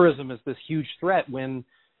 Terrorism is this huge threat when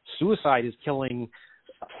suicide is killing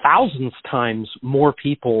thousands times more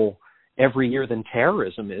people every year than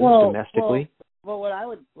terrorism is domestically. Well, what I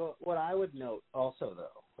would note also,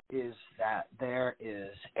 though, is that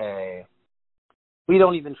we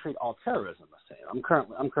don't even treat all terrorism the same.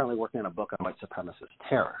 I'm currently working on a book on white supremacist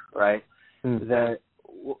terror, right?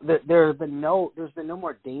 There's been no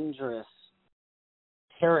more dangerous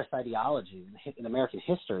terrorist ideology in American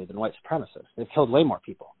history than white supremacists. They've killed way more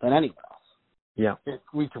people than anyone else. Yeah. They've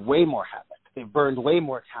wreaked way more havoc. They've burned way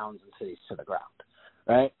more towns and cities to the ground,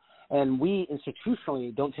 right? And we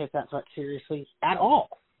institutionally don't take that threat seriously at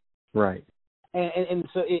all. Right. And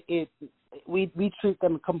so we treat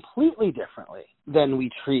them completely differently than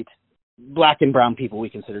we treat black and brown people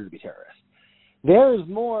we consider to be terrorists. There's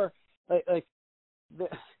more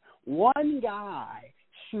one guy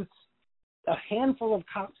shoots a handful of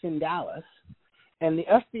cops in Dallas, and the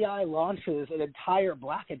FBI launches an entire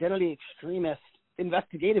black identity extremist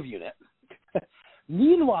investigative unit.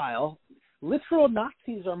 Meanwhile, literal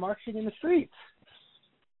Nazis are marching in the streets.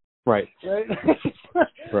 Right. Right.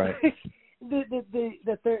 Right.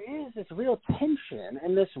 That there is this real tension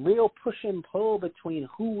and this real push and pull between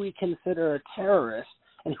who we consider a terrorist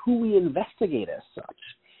and who we investigate as such,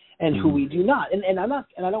 and who we do not. And I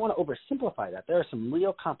don't want to oversimplify that. There are some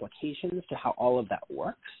real complications to how all of that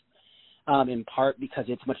works. In part because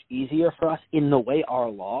it's much easier for us in the way our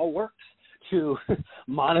law works to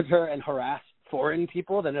monitor and harass foreign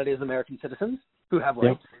people than it is American citizens who have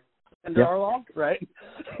rights under our law, right?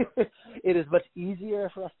 It is much easier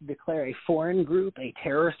for us to declare a foreign group a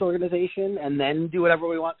terrorist organization and then do whatever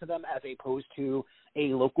we want to them as opposed to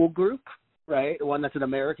a local group, right? One that's an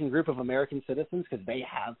American group of American citizens because they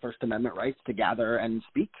have First Amendment rights to gather and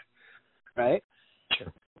speak, right?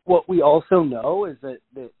 Sure. What we also know is that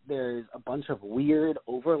there's a bunch of weird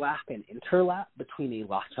overlap and interlap between a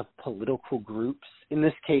lot of political groups, in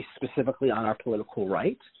this case specifically on our political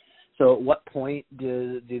right. So at what point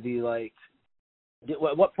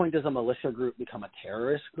what point does a militia group become a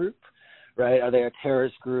terrorist group, right? Are they a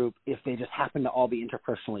terrorist group if they just happen to all be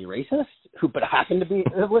interpersonally racist, but happen to be,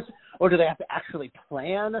 or do they have to actually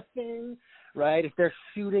plan a thing, right? If they're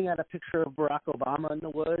shooting at a picture of Barack Obama in the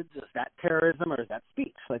woods, is that terrorism or is that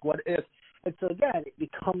speech? Like what if? And so again, it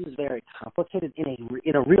becomes very complicated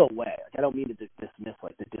in a real way. Like, I don't mean to dismiss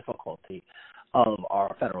like the difficulty of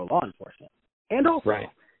our federal law enforcement, and also. Right.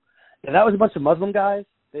 If that was a bunch of Muslim guys,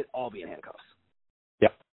 they'd all be in handcuffs.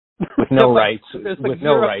 Yep. With no rights. With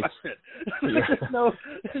no rights.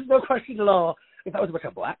 There's no question at all. If that was a bunch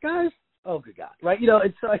of black guys, oh good God. Right?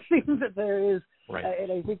 And so I think that there is,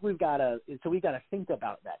 and I think we've got to think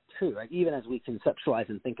about that too, right? Even as we conceptualize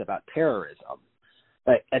and think about terrorism,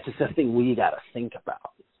 right? That's just a thing we got to think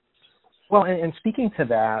about. Well, and speaking to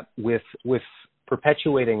that, with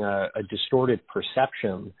perpetuating a distorted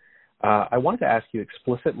perception, I wanted to ask you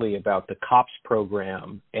explicitly about the COPS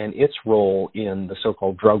program and its role in the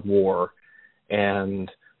so-called drug war and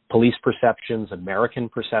police perceptions, American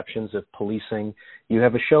perceptions of policing. You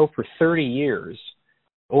have a show for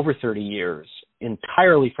over 30 years,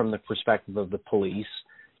 entirely from the perspective of the police,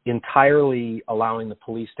 entirely allowing the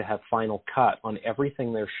police to have final cut on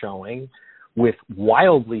everything they're showing, with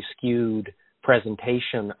wildly skewed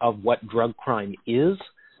presentation of what drug crime is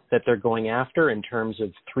that they're going after in terms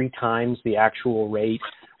of 3 times the actual rate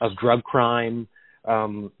of drug crime,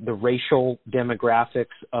 the racial demographics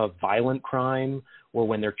of violent crime, or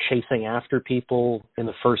when they're chasing after people in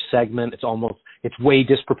the first segment, it's way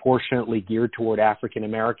disproportionately geared toward African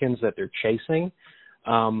Americans that they're chasing.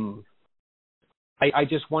 I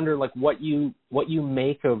just wonder, like, what you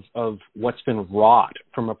make of what's been wrought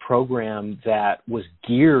from a program that was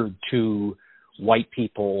geared to white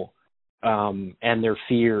people and their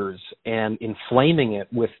fears, and inflaming it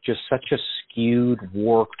with just such a skewed,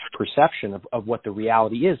 warped perception of what the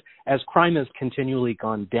reality is, as crime has continually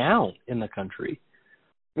gone down in the country,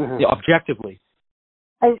 objectively.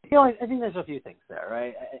 I think there's a few things there,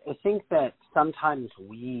 right? I think that sometimes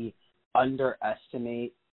we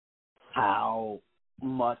underestimate how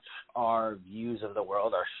much our views of the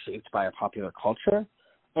world are shaped by a popular culture,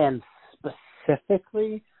 and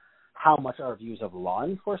specifically how much our views of law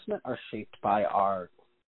enforcement are shaped by our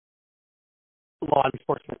law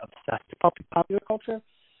enforcement obsessed popular culture.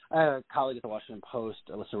 I had a colleague at the Washington Post,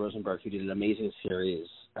 Alyssa Rosenberg, who did an amazing series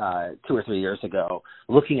 2 or 3 years ago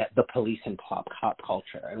looking at the police and pop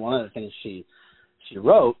culture. And one of the things she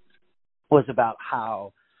wrote was about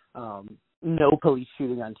how no police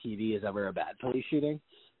shooting on TV is ever a bad police shooting.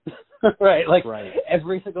 Right? Like, right.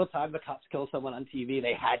 Every single time the cops kill someone on TV,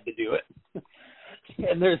 they had to do it.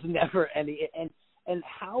 And there's never any... And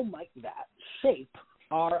how might that shape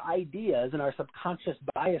our ideas and our subconscious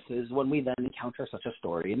biases when we then encounter such a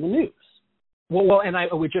story in the news? Well, and I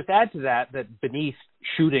would just add to that beneath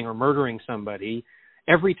shooting or murdering somebody,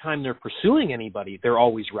 every time they're pursuing anybody, they're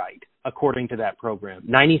always right, according to that program.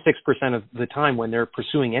 96% of the time when they're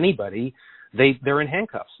pursuing anybody, they're in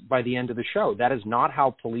handcuffs by the end of the show. That is not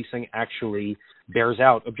how policing actually bears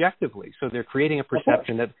out objectively. So they're creating a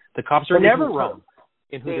perception that the cops are never wrong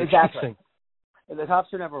in who they're chasing. The cops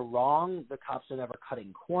are never wrong. The cops are never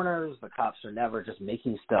cutting corners. The cops are never just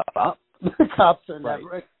making stuff up. The cops are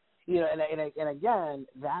never, and again,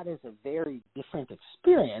 that is a very different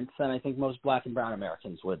experience than I think most Black and brown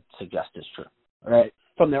Americans would suggest is true, right,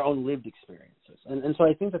 from their own lived experiences. And so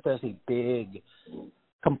I think that there's a big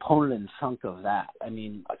component and chunk of that. I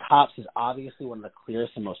mean, Cops is obviously one of the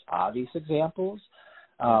clearest and most obvious examples.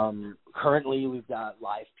 Currently, we've got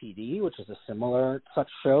Live PD, which is a similar such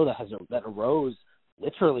show that arose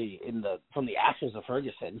literally from the ashes of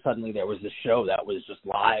Ferguson. Suddenly, there was this show that was just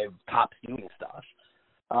live cops doing stuff.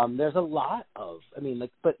 There's a lot of,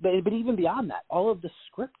 but even beyond that, all of the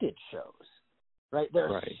scripted shows, right?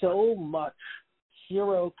 There's so much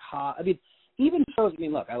hero cop. Even shows.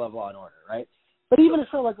 Look, I love Law and Order, right? But even a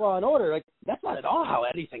show like Law and Order, that's not at all how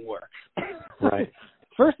anything works, right?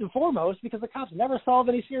 First and foremost, because the cops never solve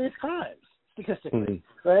any serious crimes, statistically,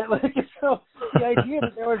 right? So the idea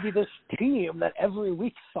that there would be this team that every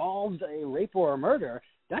week solves a rape or a murder,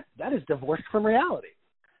 that is divorced from reality.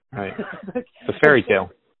 Right. It's a fairy tale.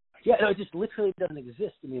 Yeah, it just literally doesn't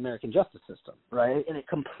exist in the American justice system, right? And it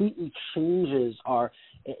completely changes our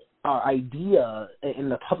idea in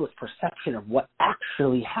the public perception of what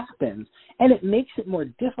actually happens, and it makes it more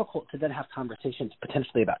difficult to then have conversations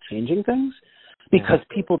potentially about changing things, because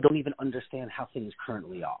people don't even understand how things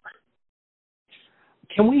currently are.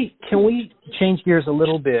 Can we change gears a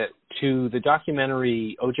little bit to the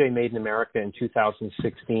documentary O.J. Made in America in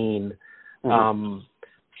 2016?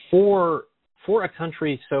 For a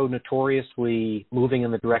country so notoriously moving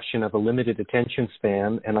in the direction of a limited attention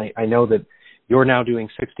span, and I know that you're now doing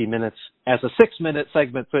 60 Minutes as a 6-minute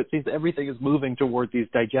segment, so it seems everything is moving toward these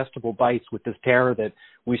digestible bites with this terror that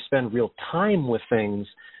we spend real time with things.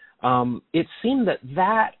 It seemed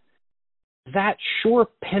that sure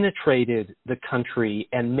penetrated the country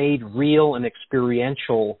and made real and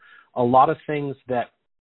experiential a lot of things that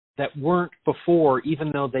weren't before,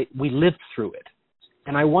 even though we lived through it.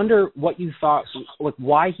 And I wonder what you thought,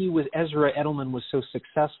 why Ezra Edelman was so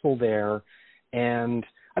successful there, and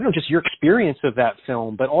I don't know, just your experience of that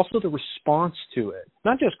film, but also the response to it,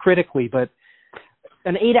 not just critically, but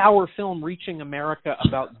an 8-hour film reaching America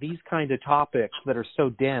about these kind of topics that are so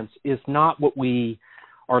dense is not what we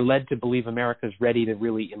are led to believe America's ready to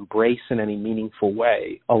really embrace in any meaningful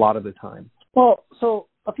way a lot of the time. Well, so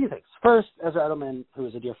a few things. First, Ezra Edelman, who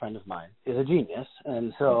is a dear friend of mine, is a genius,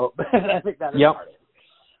 and so I think that is part of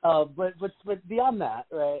it. But beyond that,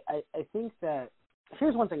 right, I think that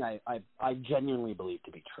here's one thing I genuinely believe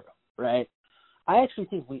to be true, right? I actually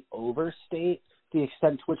think we overstate the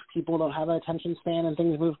extent to which people don't have an attention span and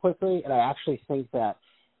things move quickly, and I actually think that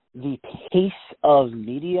the pace of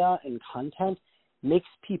media and content makes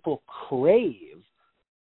people crave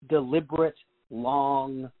deliberate,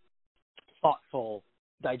 long, thoughtful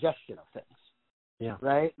digestion of things. Yeah.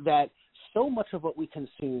 Right? That so much of what we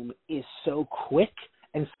consume is so quick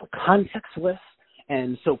and so contextless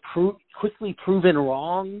and so quickly proven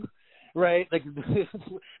wrong, right? That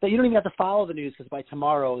you don't even have to follow the news, because by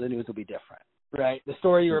tomorrow the news will be different, right? The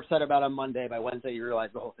story you're upset about on Monday, by Wednesday you realize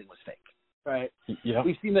the whole thing was fake, right? Yeah.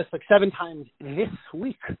 We've seen this 7 times this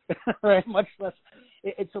week, right? Much less.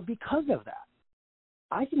 And so because of that,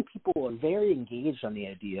 I think people are very engaged on the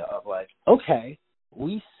idea of okay,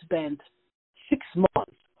 we spent 6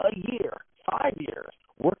 months, a year, 5 years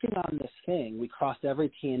working on this thing. We crossed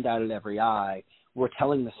every T and dotted every I. We're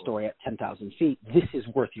telling the story at 10,000 feet. This is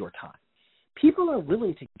worth your time. People are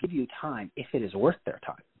willing to give you time if it is worth their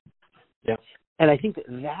time. Yeah. And I think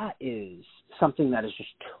that is something that is just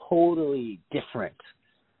totally different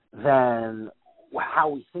than how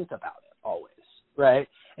we think about it always, right?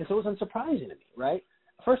 And so it was unsurprising to me, right?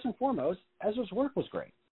 First and foremost, Ezra's work was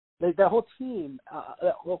great. The whole team,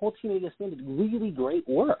 did really great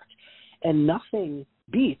work. And nothing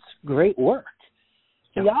beats great work.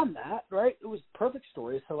 beyond that, right, it was perfect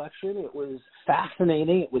story selection. It was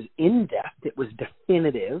fascinating. It was in-depth. It was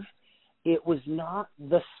definitive. It was not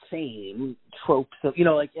the same tropes of,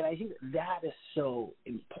 and I think that is so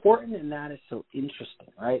important and that is so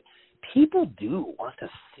interesting, right? People do want to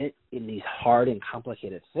sit in these hard and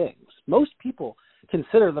complicated things. Most people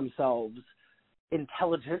consider themselves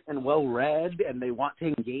intelligent and well-read, and they want to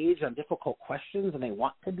engage on difficult questions, and they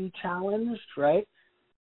want to be challenged, right?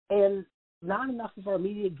 And not enough of our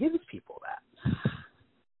media gives people that.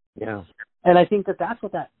 Yeah. And I think that's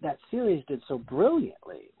what that series did so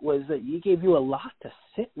brilliantly, was that it gave you a lot to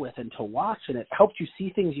sit with and to watch, and it helped you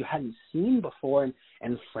see things you hadn't seen before.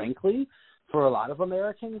 And frankly, for a lot of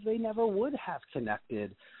Americans, they never would have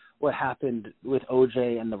connected what happened with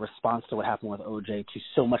OJ and the response to what happened with OJ to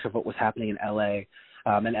so much of what was happening in LA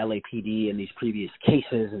and LAPD and these previous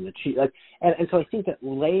cases and and so I think that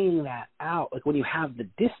laying that out, when you have the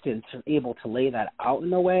distance, you're able to lay that out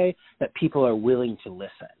in a way that people are willing to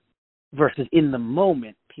listen, versus in the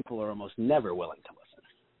moment, people are almost never willing to listen.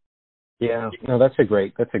 Yeah, no, that's a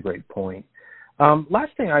great point.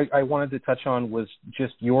 Last thing I wanted to touch on was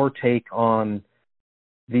just your take on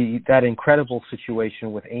that incredible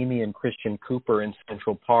situation with Amy and Christian Cooper in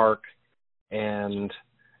Central Park, and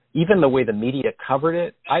even the way the media covered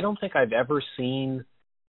it. I don't think I've ever seen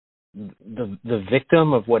the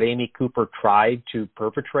victim of what Amy Cooper tried to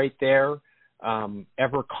perpetrate there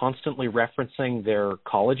ever constantly referencing their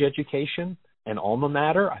college education and alma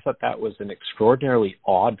mater. I thought that was an extraordinarily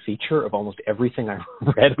odd feature of almost everything I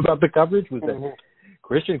read about the coverage, was that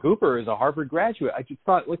Christian Cooper is a Harvard graduate. I just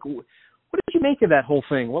thought, what did you make of that whole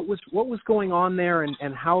thing? What was going on there,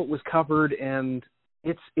 and how it was covered, and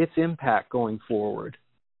its impact going forward?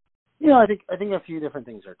 I think a few different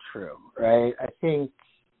things are true, right? I think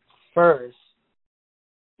first,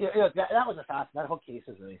 that was that whole case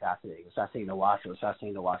is really fascinating. It was fascinating to watch. It was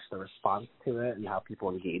fascinating to watch the response to it and how people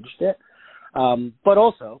engaged it. But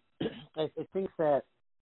also, I think that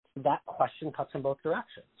question cuts in both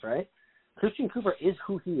directions, right? Christian Cooper is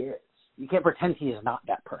who he is. You can't pretend he is not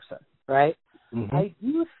that person, right? Mm-hmm. I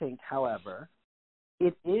do think, however,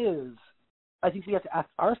 I think we have to ask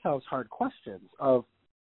ourselves hard questions of,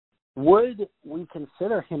 would we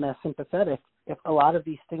consider him as sympathetic if a lot of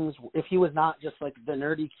these things, if he was not just like the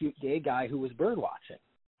nerdy, cute gay guy who was bird watching?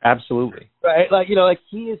 Absolutely. Right?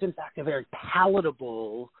 He is in fact a very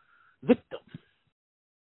palatable victim.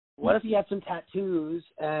 What if he had some tattoos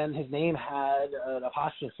and his name had an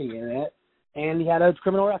apostrophe in it and he had a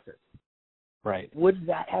criminal record? Right. Should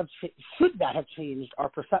that have changed our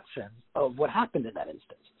perception of what happened in that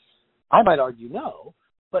instance? I might argue no,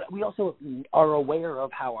 but we also are aware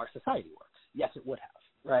of how our society works. Yes, it would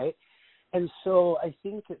have, right? And so I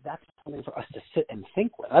think that's something for us to sit and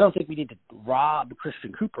think with. I don't think we need to rob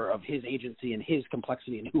Christian Cooper of his agency and his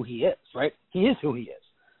complexity and who he is, right? He is who he is.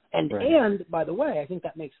 And right. And by the way, I think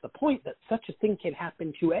that makes the point that such a thing can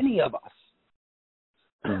happen to any of us,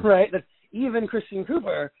 right? That even Christian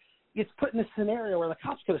Cooper gets put in a scenario where the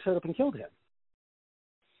cops could have showed up and killed him.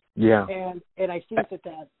 Yeah. And I think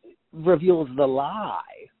that reveals the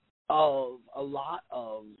lie of a lot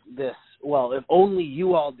of this. Well, if only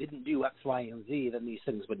you all didn't do X, Y, and Z, then these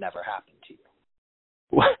things would never happen to you.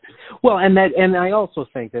 Well, and I also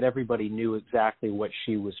think that everybody knew exactly what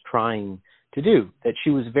she was trying to do, that she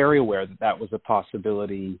was very aware that was a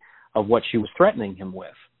possibility of what she was threatening him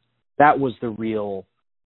with. That was the real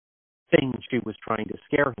thing she was trying to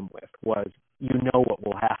scare him with, was, what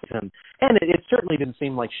will happen. And it certainly didn't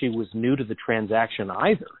seem like she was new to the transaction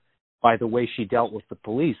either, by the way she dealt with the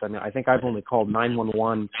police. I mean, I think I've only called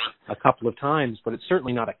 911 a couple of times, but it's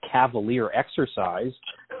certainly not a cavalier exercise.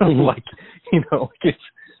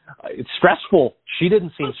 It's stressful. She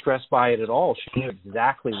didn't seem stressed by it at all. She knew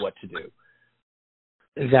exactly what to do.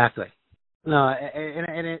 Exactly. No,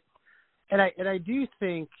 and I do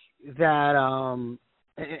think that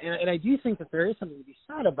and I do think that there is something to be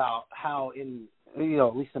said about how in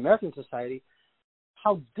at least American society,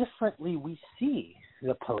 how differently we see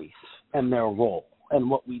the police and their role, and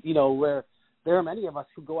what we where there are many of us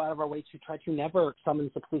who go out of our way to try to never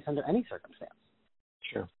summons the police under any circumstance.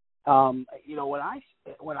 Sure.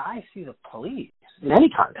 When I see the police in any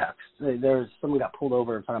context, there's somebody got pulled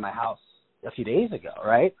over in front of my house a few days ago,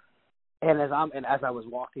 right? And as I was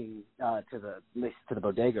walking to the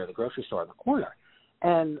bodega or the grocery store in the corner,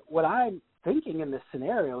 and what I'm thinking in this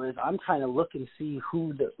scenario is I'm trying to look and see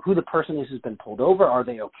who the person is who's been pulled over. Are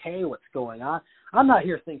they okay? What's going on? I'm not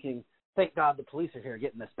here thinking, thank God the police are here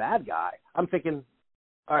getting this bad guy. I'm thinking,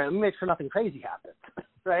 all right, let me make sure nothing crazy happens,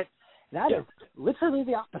 right? That is literally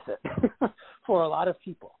the opposite for a lot of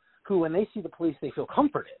people who, when they see the police, they feel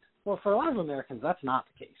comforted Well, for a lot of Americans, that's not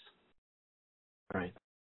the case. Right.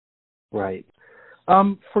 Right.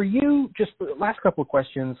 For you, just the last couple of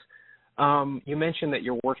questions. You mentioned that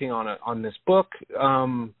you're working on this book.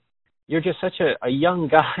 You're just such a young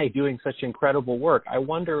guy doing such incredible work. I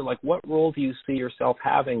wonder, like, what role do you see yourself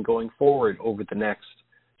having going forward over the next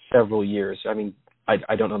several years? I mean,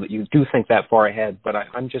 I don't know that you do think that far ahead, but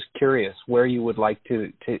I'm just curious where you would like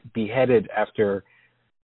to be headed after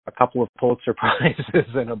a couple of Pulitzer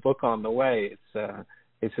Prizes and a book on the way.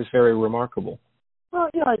 It's just very remarkable. Well,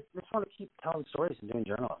 I just want to keep telling stories and doing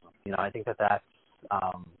journalism. I think that's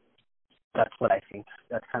what I think.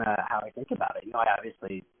 That's kind of how I think about it. I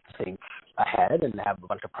obviously think ahead and have a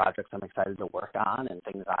bunch of projects I'm excited to work on and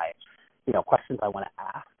things questions I want to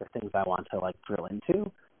ask or things I want to drill into.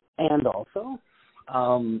 And also,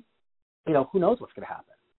 who knows what's going to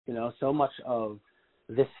happen? So much of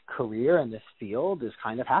this career and this field is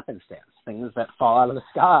kind of happenstance, things that fall out of the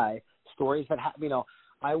sky, stories that happen.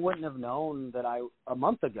 I wouldn't have known that a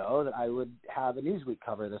month ago that I would have a Newsweek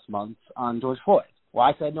cover this month on George Floyd. Well,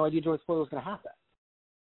 I had no idea George Floyd was going to happen.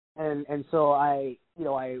 And so I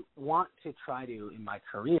want to try to, in my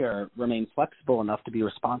career, remain flexible enough to be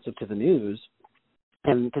responsive to the news.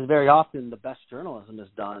 And because very often the best journalism is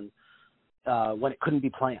done when it couldn't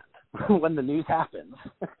be planned, when the news happens,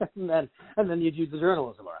 and then you do the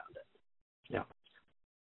journalism around it. Yeah.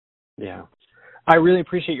 Yeah. I really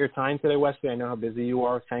appreciate your time today, Wesley. I know how busy you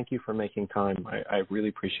are. Thank you for making time. I really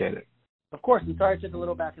appreciate it. Of course, and sorry it took a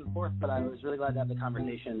little back and forth, but I was really glad to have the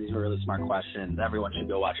conversation. These were really smart questions. Everyone should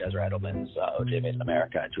go watch Ezra Edelman's O.J. Made in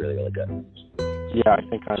America. It's really, really good. Yeah, I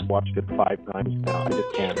think I've watched it 5 times now. I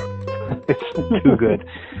just can't. It's too good.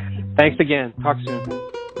 Thanks again. Talk soon.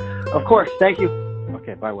 Of course. Thank you.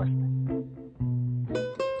 Okay, bye, Wesley.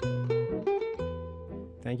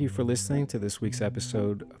 Thank you for listening to this week's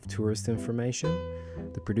episode of Tourist Information.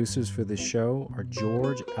 The producers for this show are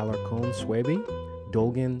George Alarcon-Swaby,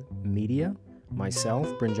 Dolgan Media, myself,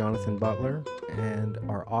 Bryn Jonathan Butler, and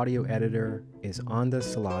our audio editor is Anda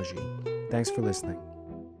Salaji. Thanks for listening.